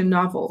science fiction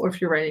novel, or if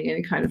you're writing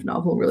any kind of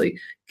novel, really,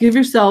 give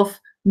yourself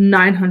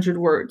 900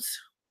 words.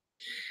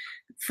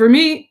 For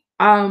me,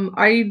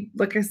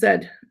 like I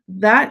said,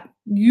 that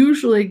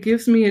usually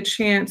gives me a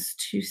chance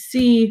to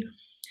see,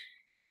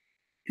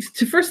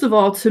 first of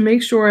all, to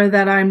make sure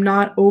that I'm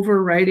not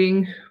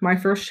overwriting my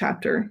first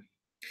chapter.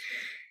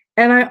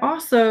 And I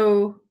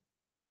also,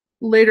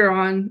 later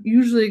on,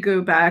 usually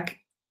go back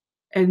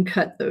and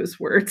cut those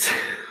words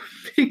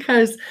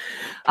because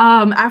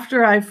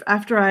after I've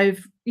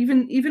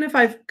even if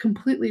I've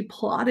completely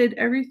plotted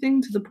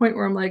everything to the point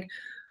where I'm like,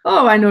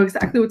 oh, I know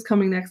exactly what's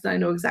coming next, and I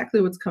know exactly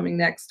what's coming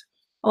next,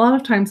 a lot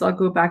of times I'll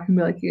go back and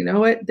be like, you know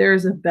what,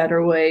 there's a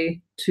better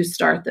way to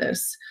start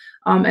this.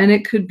 And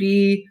it could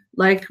be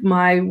like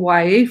my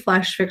YA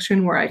flash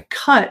fiction, where I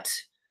cut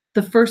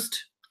the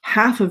first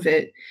half of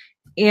it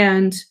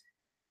and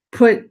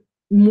put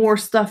more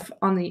stuff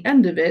on the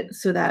end of it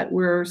so that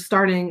we're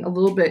starting a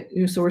little bit,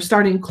 so we're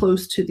starting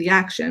close to the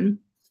action.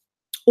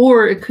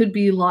 Or it could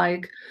be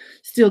like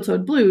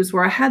Steel-Toed Blues,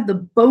 where I had the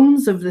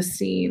bones of the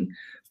scene,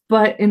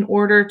 but in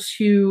order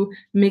to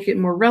make it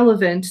more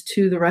relevant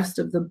to the rest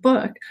of the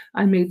book,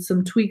 I made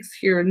some tweaks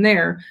here and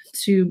there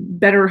to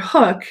better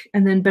hook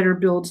and then better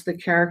build the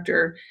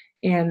character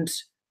and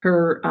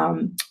her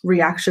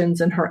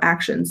reactions and her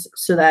actions,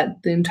 so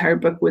that the entire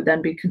book would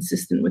then be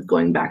consistent with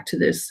going back to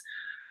this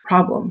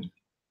problem.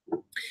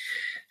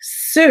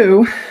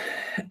 So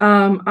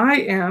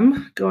I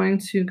am going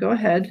to go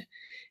ahead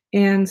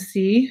and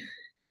see.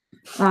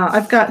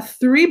 I've got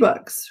 3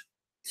 books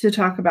to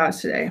talk about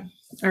today,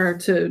 or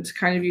to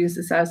kind of use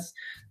this as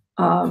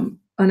an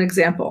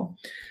example.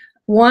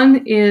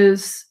 One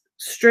is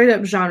straight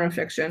up genre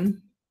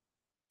fiction.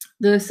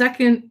 The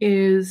second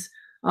is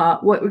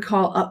what we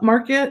call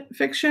upmarket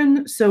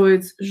fiction. So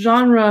it's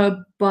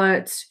genre,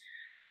 but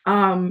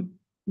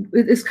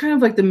it's kind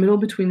of like the middle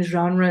between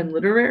genre and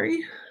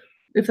literary,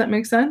 if that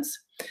makes sense.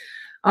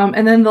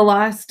 And then the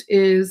last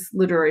is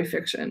literary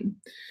fiction.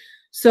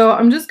 So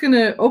I'm just going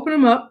to open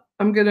them up.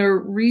 I'm going to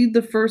read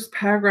the first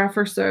paragraph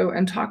or so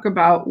and talk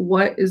about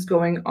what is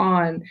going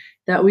on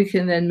that we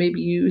can then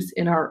maybe use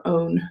in our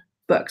own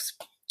books.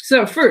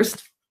 So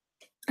first,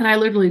 and I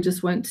literally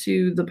just went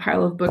to the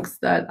pile of books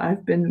that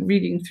I've been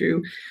reading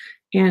through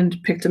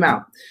and picked them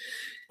out.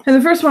 And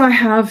the first one I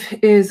have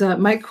is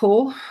Mike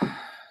Cole,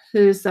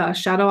 his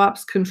Shadow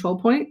Ops Control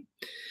Point.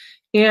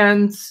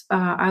 And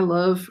I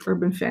love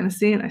urban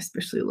fantasy, and I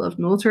especially love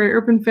military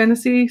urban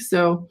fantasy.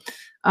 So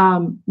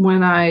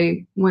when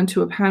I went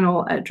to a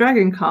panel at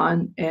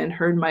DragonCon and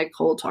heard Mike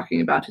Cole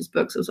talking about his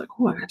books, I was like,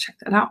 oh, I gotta check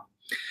that out.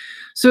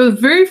 So the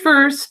very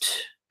first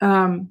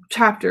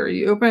chapter,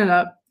 you open it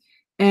up,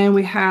 and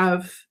we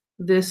have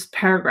this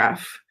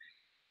paragraph.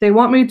 They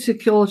want me to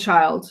kill a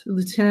child,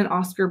 Lieutenant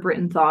Oscar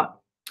Britton thought.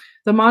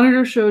 The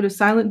monitor showed a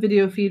silent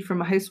video feed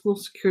from a high school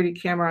security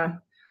camera.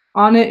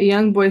 On it, a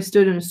young boy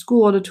stood in a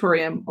school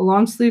auditorium. A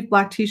long-sleeved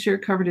black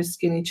t-shirt covered his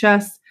skinny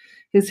chest.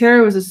 His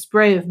hair was a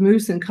spray of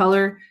mousse in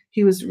color.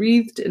 He was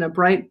wreathed in a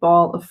bright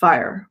ball of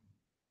fire.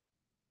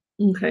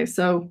 Okay,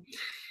 so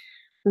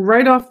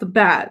right off the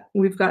bat,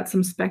 we've got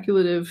some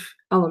speculative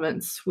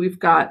elements. We've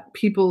got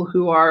people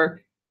who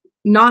are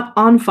not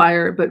on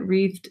fire, but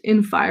wreathed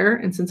in fire.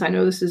 And since I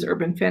know this is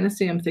urban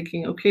fantasy, I'm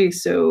thinking, okay,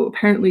 so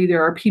apparently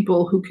there are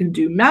people who can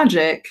do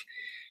magic,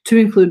 to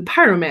include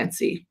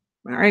pyromancy.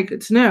 All right,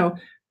 good to know.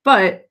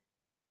 But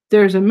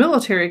there's a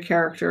military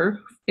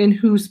character in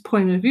whose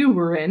point of view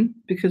we're in,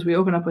 because we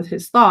open up with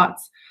his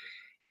thoughts,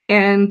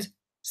 and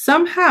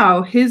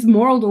somehow his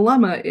moral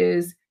dilemma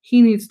is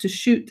he needs to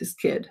shoot this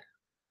kid.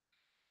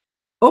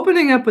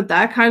 Opening up with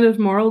that kind of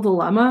moral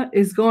dilemma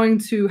is going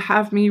to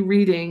have me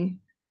reading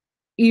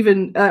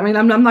even, I mean,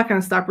 I'm not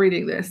gonna stop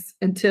reading this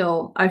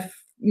until I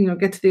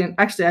get to the end.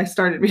 Actually, I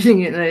started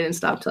reading it and I didn't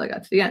stop till I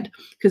got to the end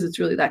because it's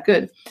really that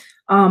good.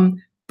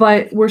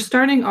 But we're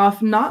starting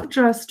off not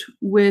just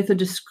with a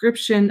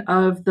description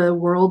of the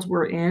world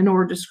we're in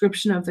or a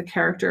description of the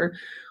character.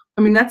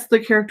 I mean, that's the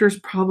character's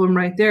problem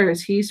right there,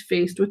 is he's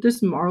faced with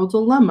this moral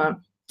dilemma.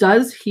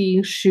 Does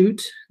he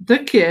shoot the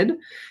kid?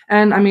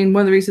 And I mean,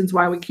 one of the reasons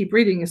why we keep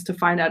reading is to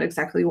find out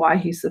exactly why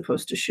he's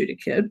supposed to shoot a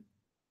kid.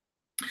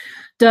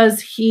 Does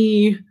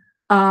he,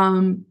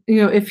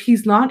 if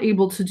he's not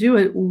able to do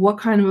it, what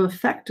kind of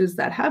effect does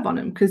that have on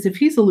him? Because if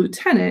he's a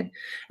lieutenant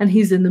and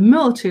he's in the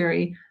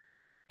military,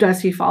 does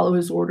he follow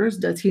his orders?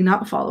 Does he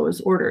not follow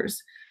his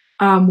orders?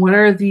 What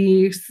are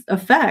the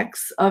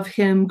effects of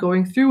him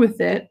going through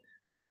with it?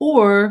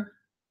 Or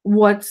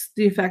what's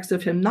the effects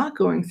of him not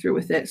going through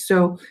with it?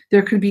 So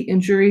there could be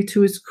injury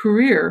to his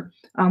career.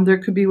 There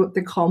could be what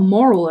they call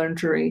moral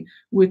injury,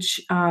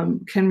 which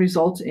can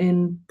result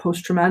in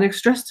post-traumatic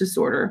stress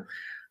disorder.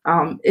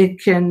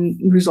 It can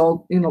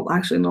result,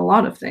 actually in a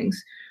lot of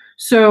things.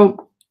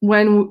 So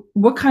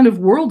what kind of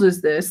world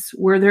is this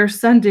where they're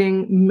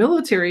sending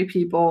military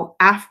people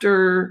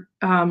after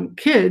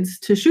kids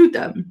to shoot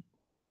them?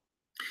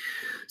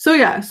 So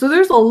yeah, so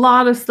there's a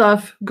lot of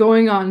stuff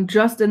going on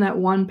just in that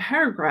one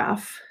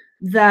paragraph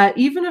that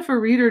even if a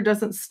reader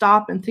doesn't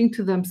stop and think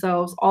to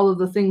themselves all of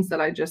the things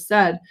that I just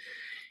said,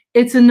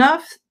 it's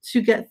enough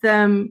to get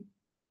them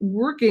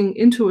working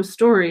into a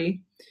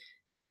story.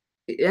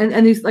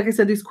 And these, like I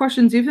said, these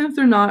questions, even if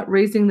they're not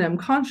raising them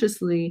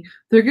consciously,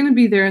 they're going to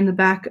be there in the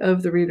back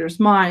of the reader's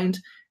mind.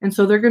 And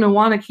so they're going to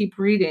want to keep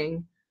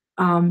reading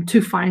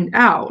to find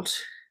out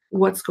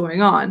what's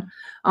going on.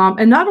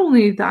 And not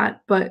only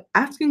that, but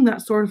asking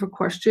that sort of a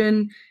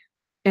question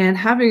and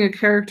having a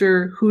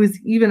character who is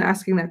even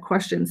asking that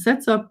question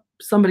sets up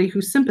somebody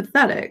who's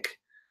sympathetic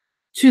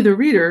to the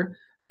reader,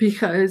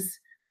 because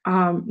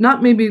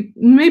maybe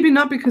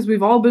not because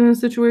we've all been in a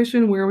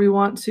situation where we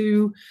want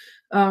to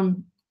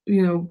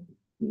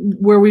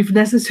where we've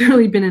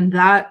necessarily been in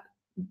that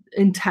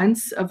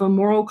intense of a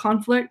moral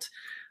conflict.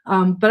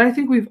 But I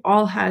think we've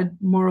all had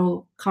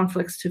moral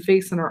conflicts to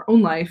face in our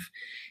own life.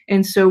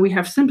 And so we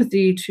have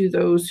sympathy to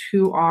those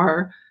who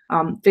are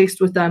faced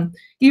with them,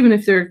 even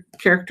if they're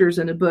characters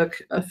in a book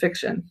of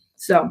fiction.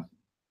 So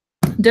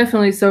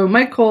definitely. So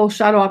Mike Cole,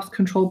 Shadow Ops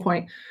Control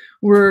Point,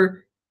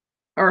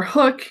 our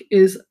hook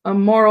is a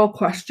moral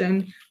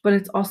question, but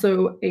it's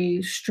also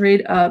a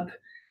straight up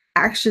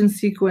action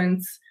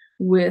sequence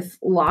with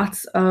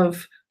lots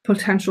of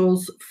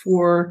potentials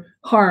for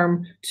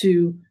harm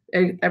to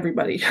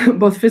everybody,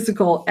 both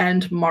physical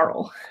and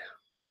moral.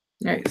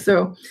 All right,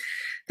 so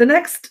the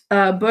next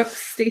book,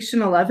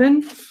 Station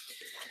 11,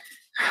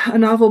 a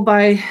novel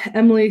by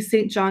Emily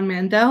St. John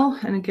Mandel.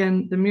 And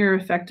again, the mirror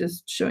effect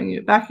is showing you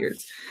it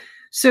backwards.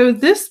 So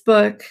this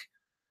book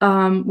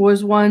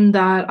was one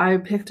that I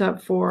picked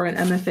up for an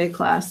MFA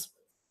class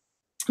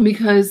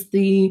because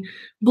the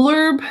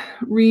blurb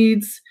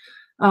reads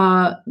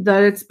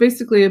that it's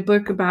basically a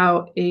book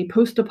about a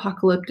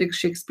post-apocalyptic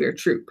Shakespeare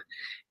troupe.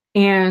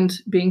 And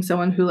being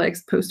someone who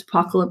likes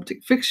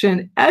post-apocalyptic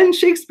fiction and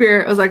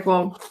Shakespeare, I was like,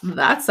 well,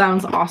 that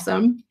sounds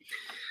awesome.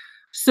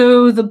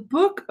 So the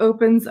book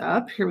opens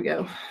up, here we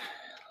go,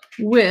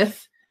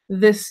 with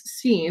this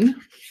scene.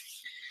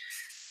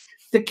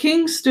 The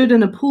king stood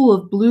in a pool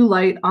of blue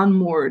light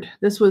unmoored.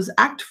 This was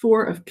Act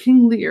 4 of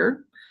King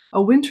Lear,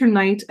 a winter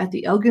night at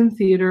the Elgin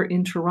Theatre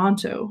in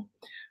Toronto.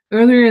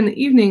 Earlier in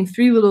the evening,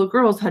 3 little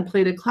girls had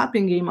played a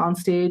clapping game on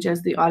stage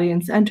as the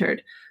audience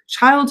entered,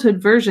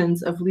 childhood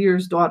versions of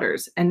Lear's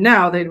daughters, and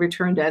now they'd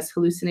returned as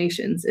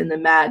hallucinations in the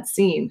mad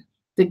scene.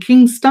 The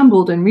king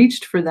stumbled and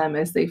reached for them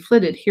as they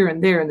flitted here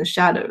and there in the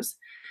shadows.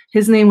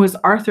 His name was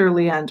Arthur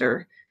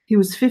Leander. He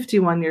was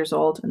 51 years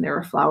old, and there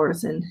were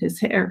flowers in his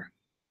hair.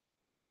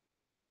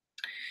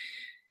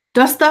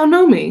 "Dost thou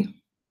know me?"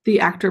 the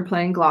actor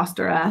playing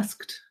Gloucester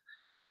asked.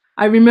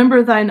 "I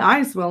remember thine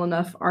eyes well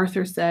enough,"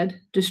 Arthur said,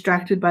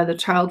 distracted by the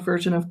child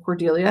version of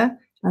Cordelia,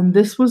 and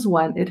this was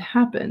when it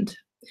happened.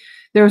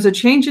 There was a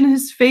change in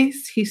his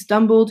face. He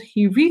stumbled.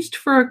 He reached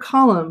for a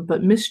column,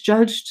 but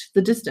misjudged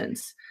the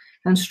distance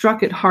and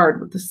struck it hard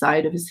with the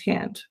side of his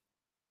hand.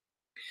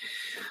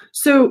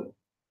 So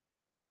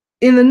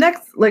in the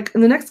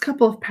next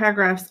couple of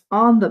paragraphs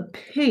on the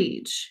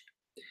page,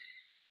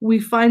 we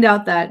find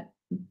out that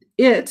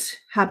it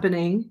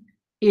happening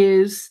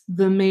is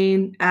the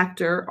main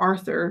actor,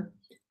 Arthur,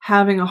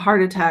 having a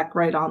heart attack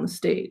right on the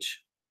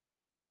stage.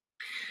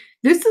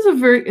 This is a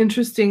very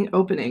interesting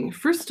opening.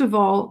 First of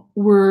all,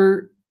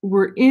 we're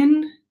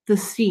in the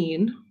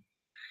scene.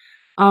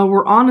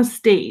 We're on a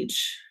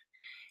stage,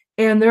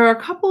 and there are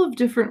a couple of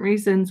different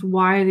reasons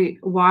why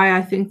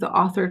I think the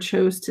author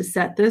chose to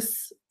set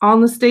this on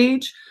the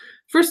stage.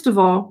 First of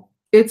all,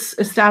 it's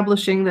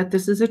establishing that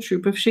this is a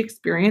troupe of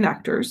Shakespearean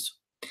actors,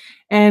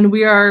 and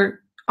we are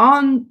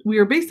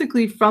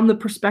basically from the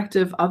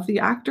perspective of the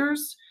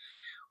actors,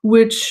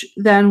 which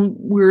then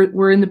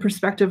we're in the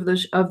perspective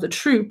of the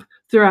troupe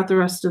throughout the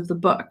rest of the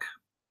book.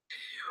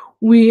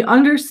 We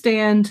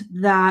understand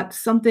that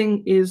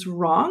something is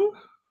wrong,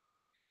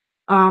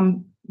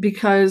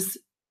 because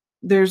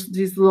there's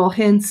these little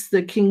hints.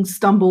 The king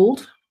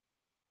stumbled.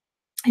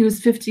 He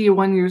was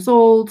 51 years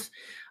old.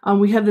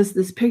 We have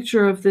this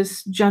picture of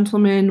this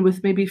gentleman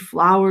with maybe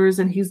flowers,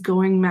 and he's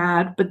going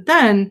mad. But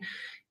then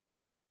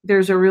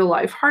there's a real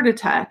life heart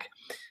attack.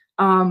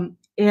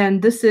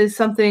 And this is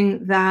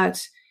something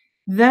that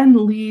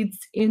then leads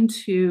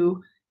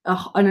into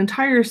an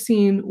entire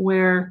scene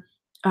where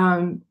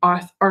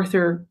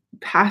Arthur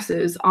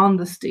passes on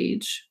the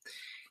stage.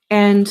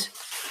 And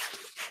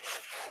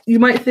you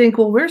might think,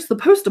 well, where's the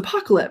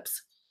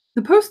post-apocalypse?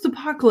 The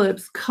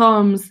post-apocalypse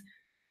comes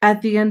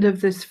at the end of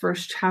this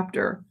first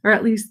chapter, or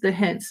at least the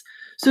hints.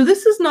 So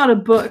this is not a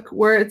book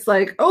where it's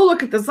like, oh,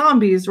 look at the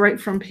zombies right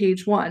from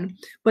page 1,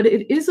 but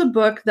it is a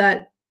book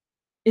that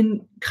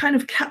kind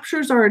of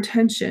captures our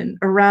attention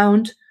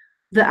around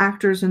the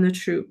actors and the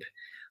troupe.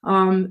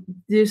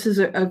 This is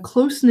a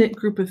close-knit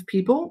group of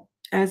people,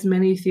 as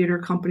many theater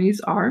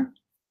companies are.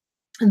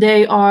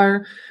 They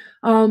are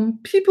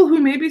people who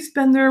maybe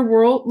spend their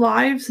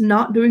lives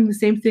not doing the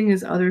same thing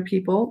as other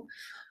people.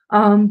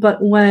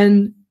 But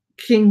when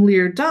King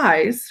Lear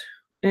dies,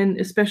 and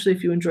especially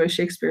if you enjoy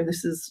Shakespeare,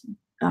 this is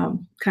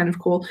kind of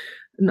cool.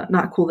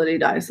 Not cool that he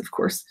dies, of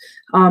course.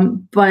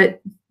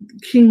 But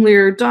King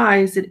Lear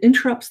dies, it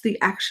interrupts the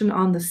action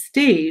on the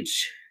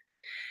stage.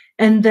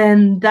 And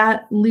then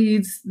that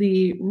leads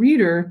the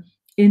reader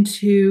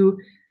into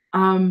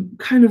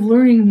kind of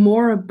learning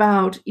more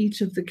about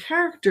each of the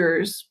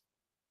characters.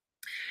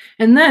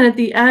 And then at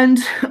the end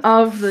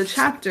of the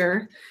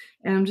chapter,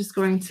 and I'm just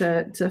going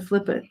to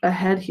flip it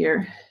ahead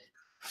here.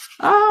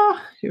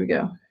 Here we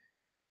go.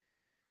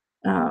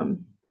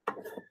 Hang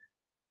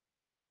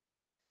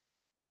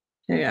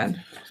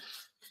on.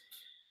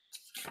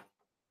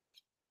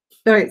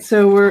 All right,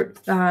 so we're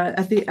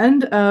at the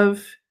end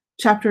of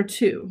chapter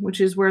 2,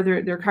 which is where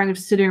they're kind of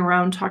sitting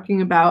around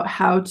talking about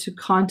how to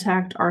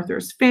contact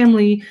Arthur's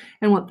family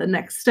and what the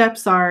next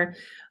steps are,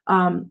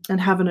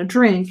 and having a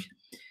drink.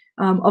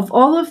 Of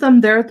all of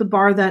them there at the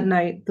bar that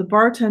night, the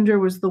bartender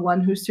was the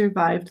one who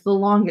survived the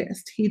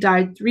longest. He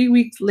died 3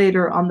 weeks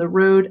later on the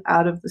road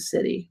out of the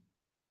city.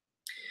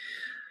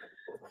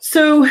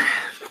 So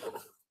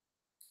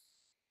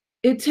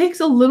it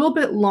takes a little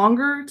bit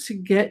longer to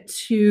get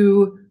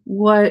to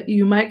what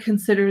you might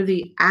consider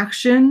the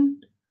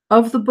action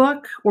of the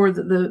book, or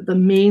the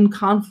main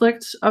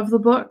conflict of the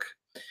book,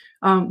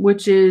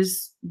 which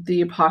is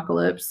the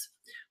apocalypse.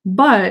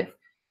 But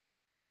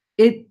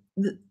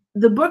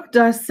the book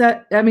does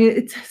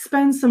it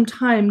spends some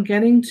time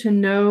getting to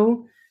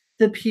know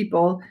the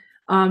people.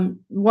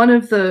 One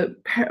of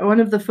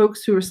the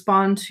folks who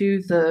respond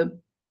to the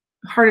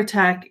heart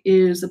attack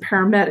is a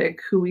paramedic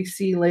who we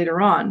see later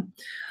on.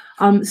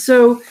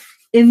 So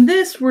in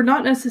this, we're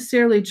not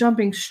necessarily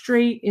jumping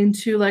straight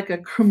into like a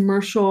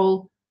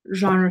commercial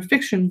genre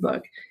fiction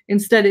book.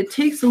 Instead, it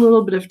takes a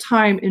little bit of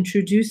time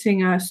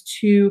introducing us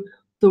to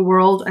the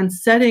world and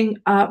setting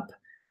up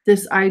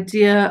this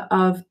idea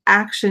of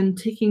action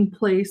taking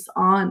place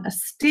on a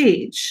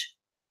stage,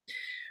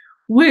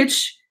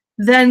 which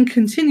then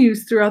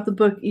continues throughout the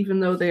book, even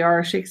though they are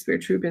a Shakespeare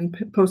troupe in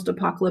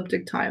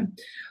post-apocalyptic time.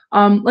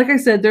 Like I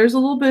said, there's a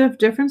little bit of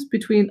difference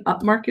between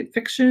upmarket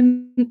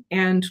fiction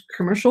and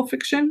commercial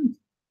fiction.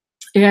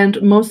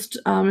 And most,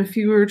 if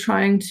you were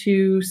trying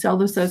to sell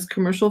this as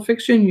commercial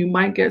fiction, you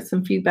might get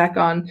some feedback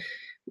on,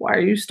 why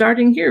are you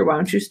starting here? Why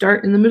don't you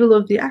start in the middle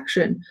of the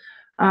action?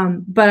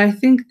 But I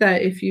think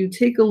that if you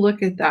take a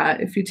look at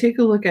that, if you take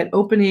a look at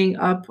opening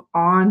up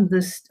on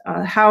this,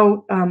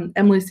 how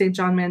Emily St.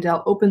 John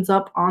Mandel opens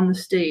up on the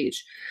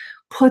stage,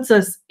 puts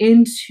us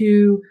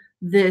into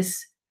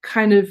this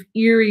kind of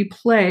eerie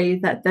play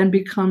that then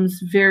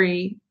becomes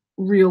very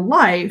real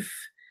life,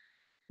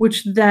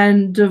 which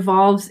then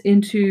devolves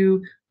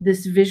into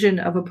this vision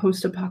of a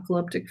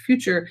post-apocalyptic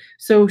future.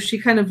 So she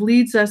kind of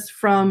leads us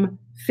from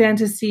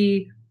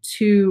fantasy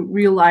to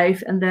real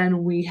life, and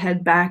then we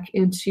head back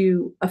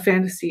into a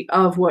fantasy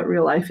of what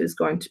real life is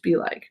going to be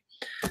like.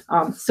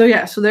 So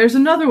there's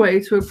another way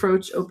to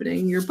approach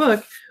opening your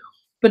book.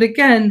 But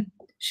again,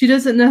 she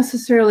doesn't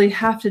necessarily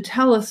have to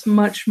tell us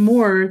much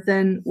more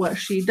than what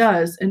she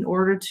does in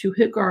order to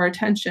hook our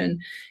attention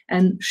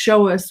and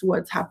show us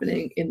what's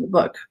happening in the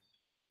book.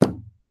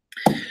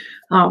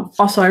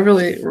 Also, I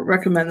really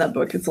recommend that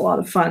book. It's a lot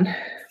of fun.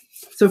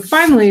 So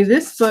finally,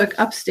 this book,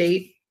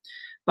 Upstate,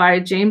 by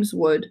James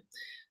Wood.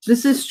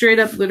 This is straight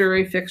up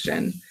literary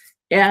fiction.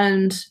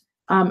 And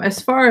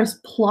as far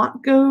as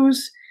plot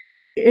goes,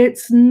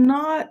 it's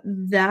not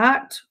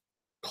that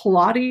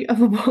plotty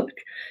of a book.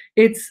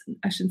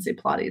 I shouldn't say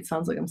plotty. It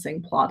sounds like I'm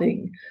saying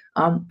plotting.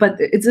 But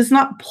it's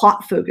not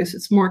plot focused.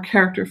 It's more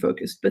character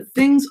focused. But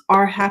things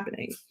are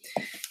happening.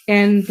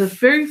 And the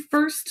very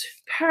first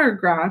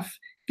paragraph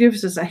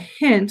gives us a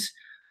hint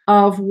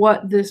of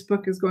what this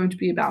book is going to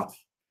be about.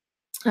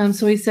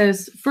 So he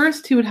says,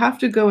 first, he would have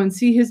to go and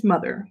see his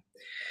mother.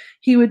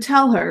 He would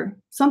tell her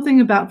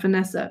something about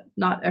Vanessa,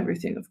 not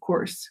everything, of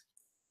course.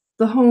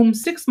 The home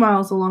 6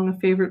 miles along a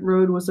favorite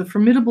road was a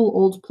formidable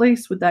old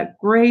place with that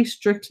gray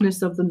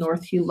strictness of the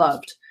North he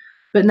loved,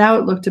 but now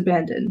it looked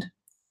abandoned.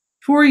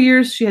 4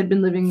 years she had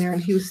been living there,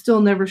 and he was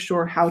still never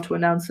sure how to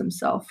announce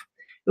himself.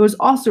 It was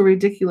also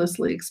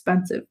ridiculously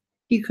expensive.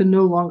 He could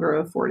no longer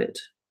afford it.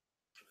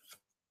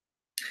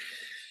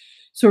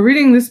 So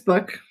reading this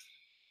book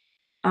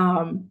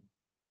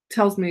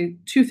tells me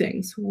two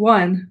things.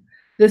 One,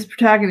 this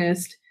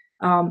protagonist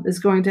is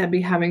going to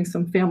be having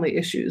some family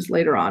issues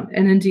later on.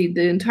 And indeed,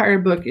 the entire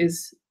book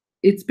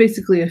it's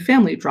basically a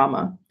family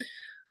drama.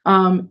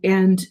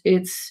 And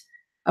it's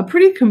a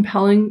pretty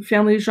compelling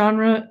family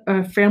drama,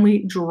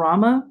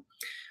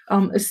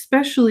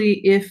 especially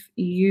if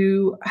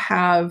you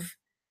have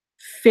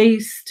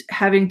faced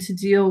having to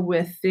deal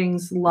with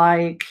things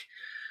like,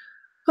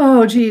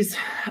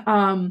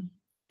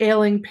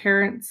 ailing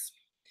parents,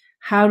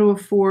 how to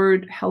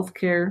afford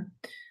healthcare,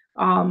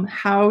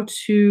 how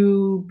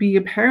to be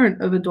a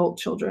parent of adult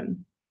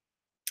children.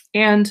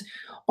 And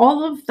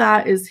all of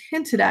that is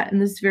hinted at in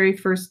this very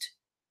first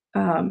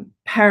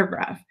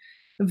paragraph.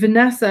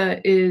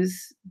 Vanessa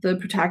is the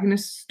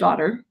protagonist's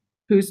daughter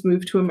who's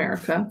moved to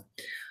America.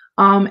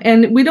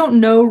 And we don't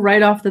know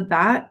right off the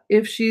bat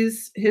if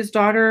she's his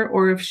daughter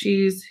or if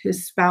she's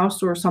his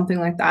spouse or something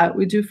like that.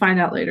 We do find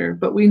out later,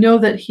 but we know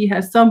that he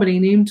has somebody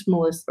named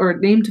Melissa or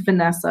named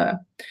Vanessa.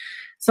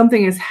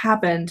 Something has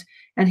happened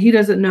and he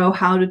doesn't know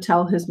how to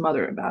tell his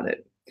mother about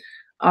it.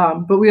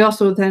 But we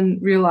also then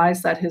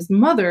realize that his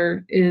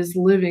mother is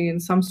living in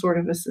some sort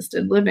of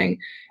assisted living.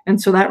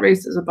 And so that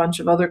raises a bunch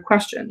of other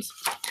questions.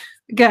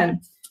 Again,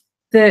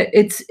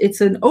 it's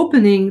an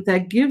opening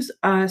that gives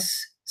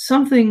us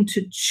something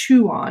to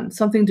chew on,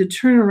 something to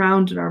turn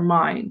around in our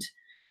mind.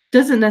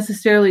 Doesn't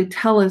necessarily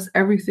tell us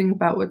everything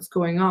about what's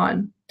going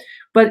on,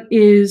 but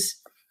is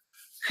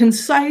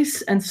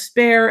concise and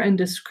spare and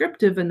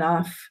descriptive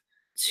enough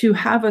to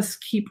have us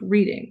keep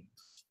reading.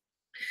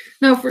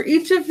 Now, for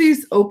each of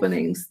these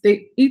openings,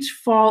 they each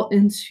fall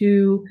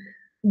into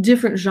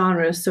different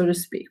genres, so to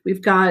speak.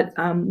 We've got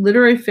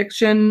literary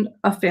fiction,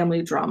 a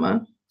family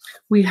drama.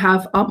 We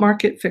have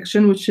upmarket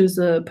fiction, which is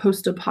a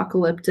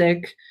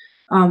post-apocalyptic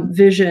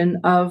vision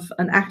of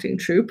an acting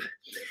troupe.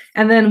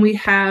 And then we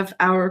have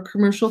our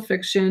commercial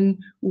fiction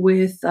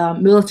with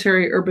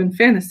military urban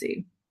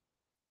fantasy.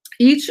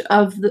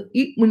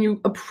 When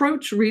you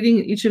approach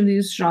reading each of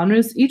these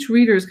genres, each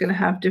reader is going to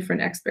have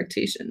different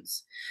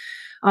expectations.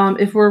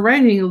 If we're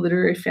writing a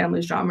literary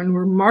family genre and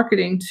we're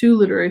marketing to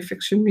literary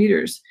fiction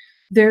readers,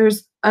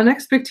 there's an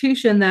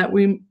expectation that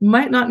we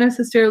might not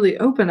necessarily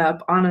open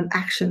up on an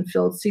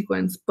action-filled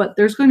sequence, but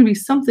there's going to be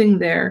something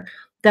there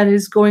that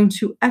is going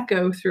to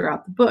echo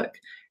throughout the book,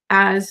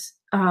 as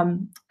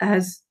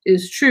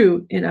is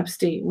true in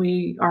Upstate.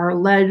 We are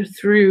led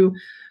through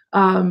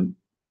a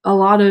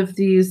lot of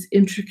these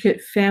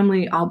intricate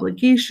family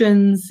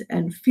obligations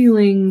and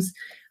feelings.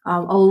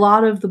 A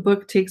lot of the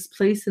book takes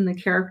place in the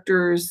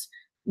characters'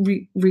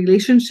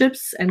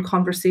 relationships and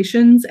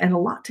conversations, and a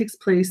lot takes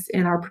place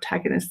in our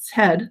protagonist's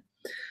head.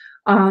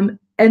 And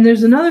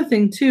there's another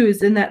thing too,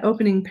 is in that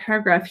opening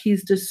paragraph,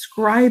 he's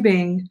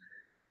describing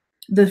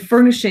the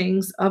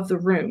furnishings of the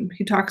room.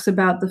 He talks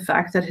about the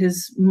fact that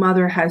his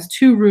mother has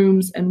 2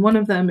 rooms, and one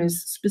of them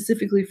is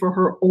specifically for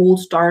her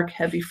old, dark,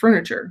 heavy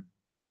furniture.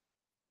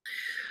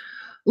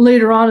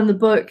 Later on in the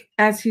book,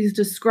 as he's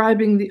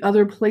describing the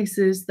other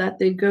places that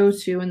they go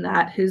to and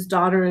that his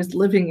daughter is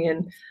living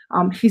in,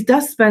 he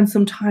does spend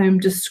some time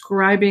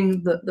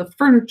describing the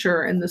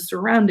furniture and the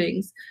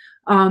surroundings.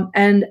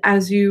 And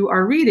as you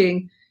are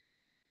reading,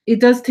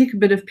 it does take a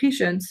bit of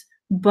patience,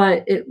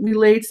 but it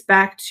relates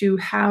back to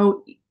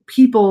how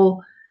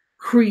people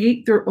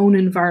create their own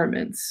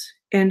environments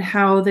and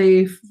how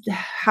they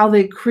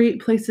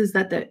create places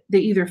that they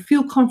either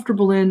feel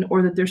comfortable in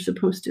or that they're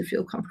supposed to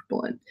feel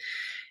comfortable in.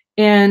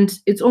 And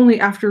it's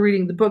only after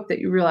reading the book that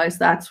you realize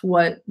that's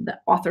what the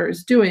author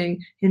is doing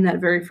in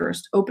that very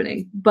first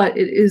opening, but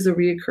it is a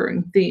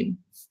reoccurring theme.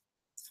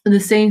 And the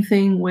same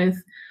thing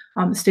with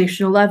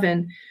Station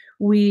 11.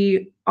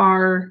 We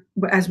are,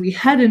 as we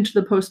head into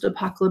the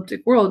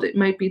post-apocalyptic world, it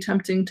might be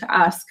tempting to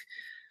ask,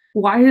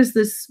 why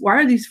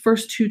are these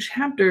first 2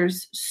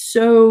 chapters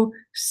so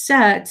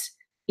set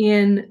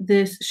in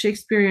this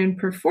Shakespearean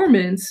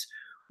performance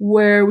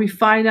where we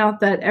find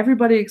out that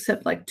everybody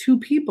except like 2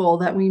 people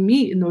that we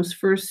meet in those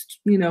first,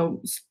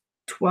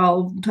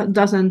 12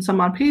 dozen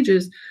some odd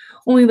pages,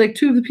 only like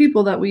 2 of the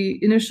people that we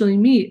initially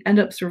meet end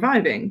up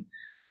surviving?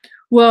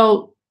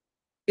 Well,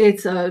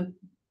 it's a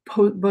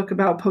book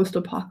about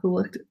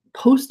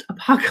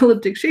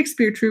post-apocalyptic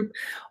Shakespeare troupe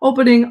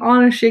opening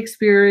on a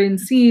Shakespearean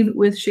scene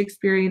with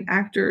Shakespearean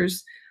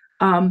actors,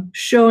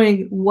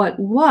 showing what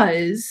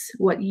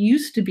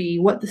used to be,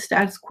 what the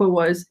status quo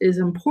was, is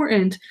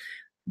important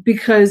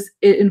because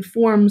it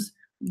informs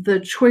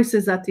the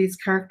choices that these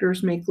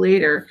characters make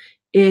later.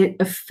 It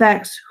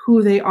affects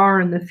who they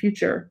are in the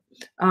future.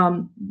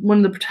 one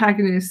of the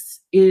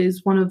protagonists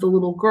is one of the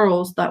little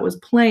girls that was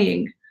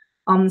playing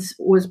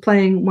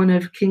one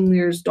of King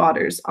Lear's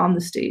daughters on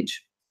the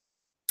stage,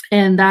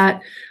 and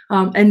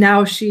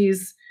now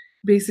she's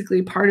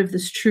basically part of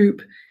this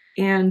troupe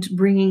and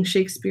bringing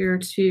Shakespeare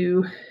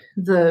to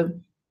the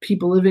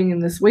people living in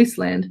this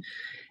wasteland.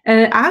 And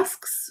it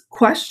asks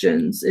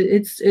questions.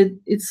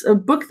 It's a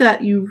book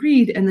that you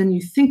read and then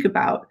you think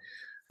about,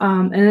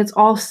 and it's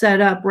all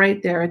set up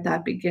right there at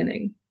that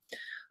beginning.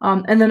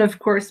 And then, of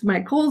course,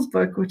 Mike Cole's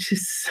book, which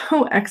is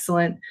so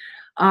excellent.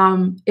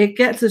 It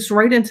gets us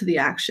right into the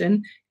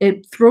action.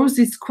 It throws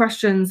these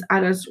questions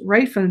at us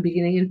right from the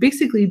beginning and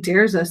basically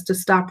dares us to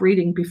stop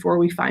reading before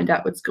we find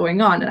out what's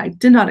going on. And I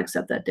did not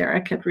accept that dare. I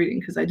kept reading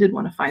because I did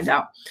want to find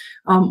out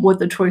what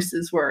the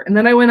choices were. And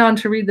then I went on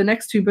to read the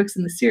next 2 books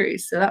in the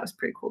series. So that was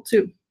pretty cool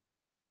too.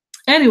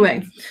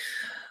 Anyway,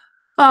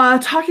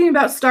 talking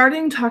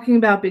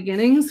about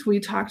beginnings, we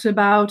talked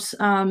about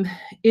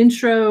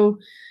intro,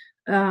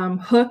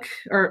 hook,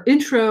 or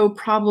intro,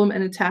 problem,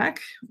 and attack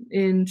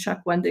in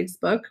Chuck Wendig's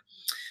book.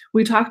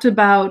 We talked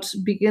about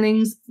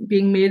beginnings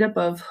being made up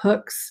of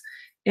hooks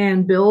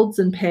and builds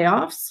and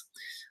payoffs,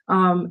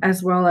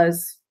 as well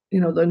as,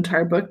 the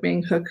entire book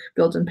being hook,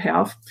 build, and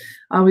payoff.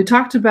 We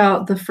talked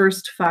about the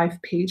first 5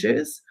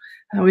 pages.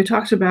 We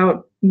talked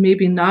about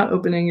maybe not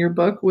opening your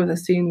book with a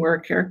scene where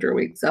a character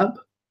wakes up.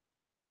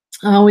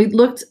 We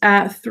looked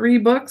at 3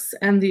 books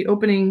and the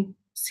opening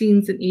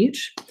scenes in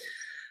each.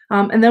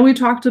 And then we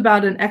talked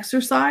about an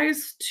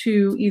exercise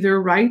to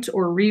either write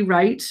or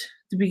rewrite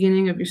the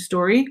beginning of your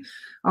story.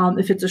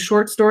 If it's a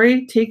short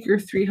story, take your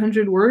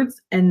 300 words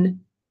and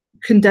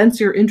condense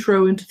your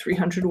intro into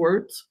 300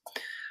 words.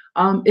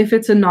 If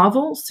it's a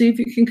novel, see if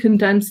you can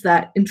condense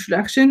that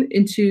introduction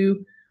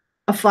into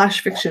a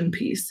flash fiction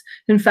piece.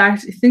 In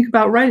fact, think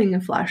about writing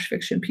a flash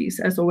fiction piece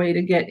as a way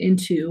to get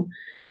into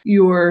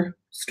your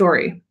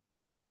story.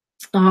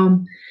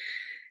 And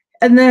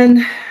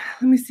then,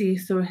 let me see,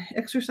 so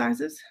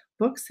exercises,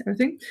 books,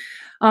 everything.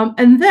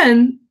 And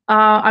then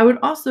I would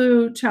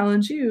also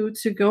challenge you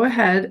to go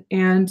ahead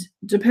and,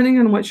 depending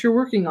on what you're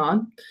working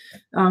on,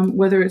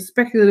 whether it's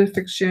speculative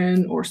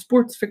fiction or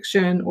sports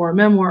fiction or a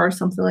memoir or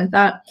something like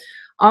that,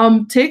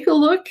 take a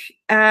look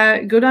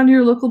go down to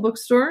your local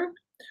bookstore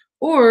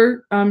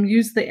or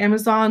use the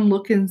Amazon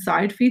Look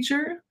Inside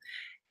feature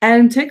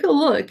and take a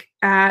look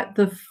at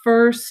the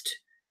first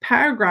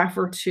paragraph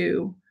or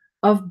 2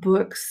 of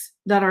books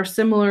that are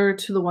similar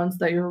to the ones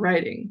that you're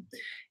writing,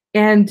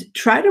 and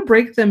try to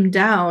break them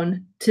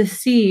down to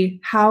see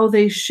how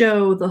they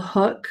show the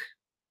hook,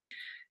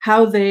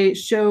 how they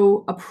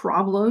show a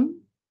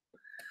problem,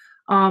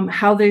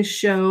 how they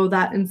show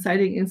that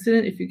inciting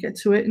incident if you get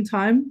to it in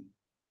time.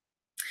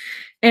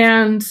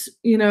 And,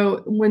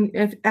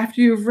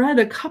 after you've read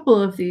a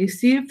couple of these,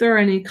 see if there are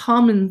any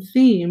common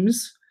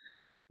themes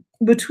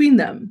between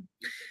them.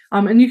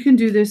 And you can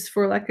do this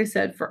for, like I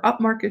said, for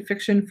upmarket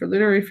fiction, for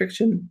literary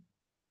fiction,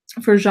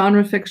 for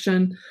genre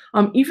fiction,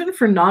 even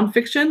for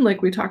nonfiction,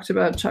 like we talked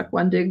about Chuck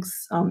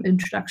Wendig's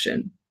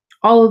introduction.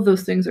 All of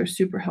those things are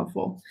super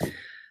helpful.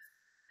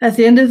 At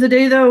the end of the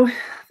day, though,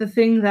 the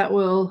thing that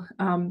will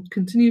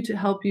continue to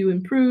help you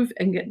improve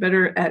and get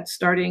better at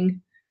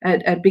starting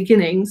at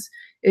beginnings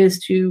is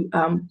to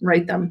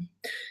write them,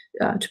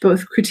 to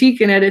both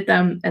critique and edit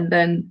them, and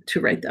then to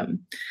write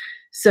them.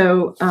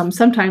 So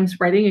sometimes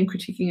writing and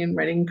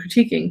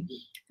critiquing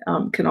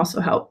can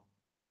also help.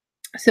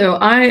 So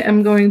I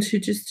am going to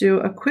just do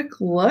a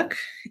quick look,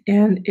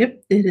 and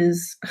it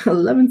is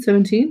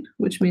 11:17,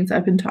 which means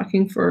I've been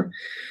talking for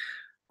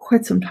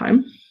quite some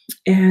time,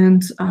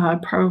 and I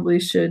probably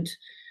should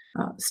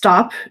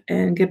stop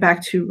and get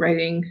back to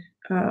writing,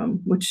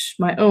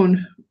 my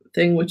own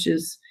thing, which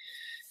is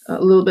a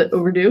little bit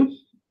overdue.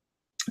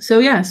 So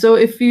yeah, so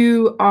if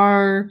you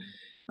are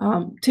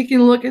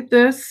taking a look at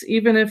this,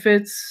 even if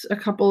it's a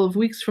couple of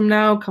weeks from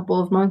now, a couple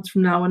of months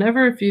from now,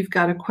 whenever, if you've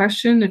got a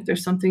question, if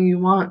there's something you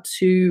want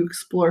to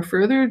explore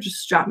further,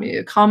 just drop me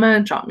a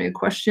comment, drop me a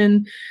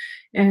question,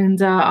 and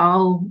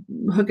I'll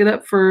hook it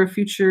up for a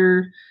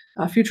future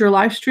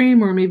live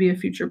stream or maybe a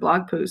future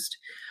blog post.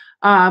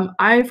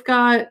 I've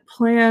got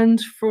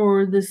planned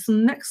for this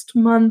next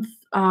month,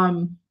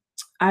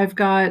 I've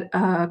got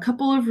a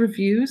couple of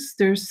reviews.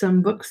 There's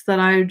some books that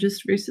I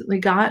just recently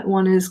got.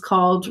 One is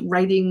called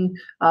Writing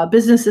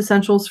Business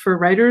Essentials for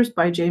Writers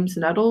by James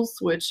Nettles,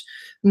 which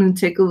I'm going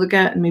to take a look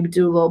at and maybe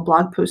do a little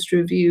blog post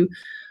review.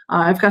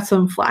 I've got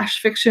some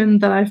flash fiction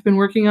that I've been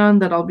working on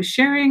that I'll be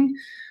sharing.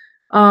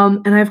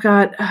 And I've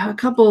got a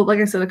couple, like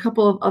I said, a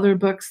couple of other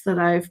books that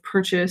I've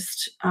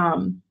purchased,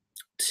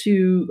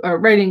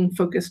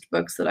 writing-focused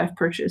books that I've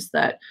purchased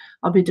that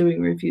I'll be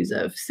doing reviews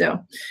of. So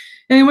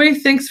anyway,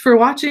 thanks for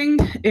watching,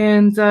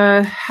 and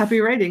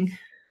happy writing.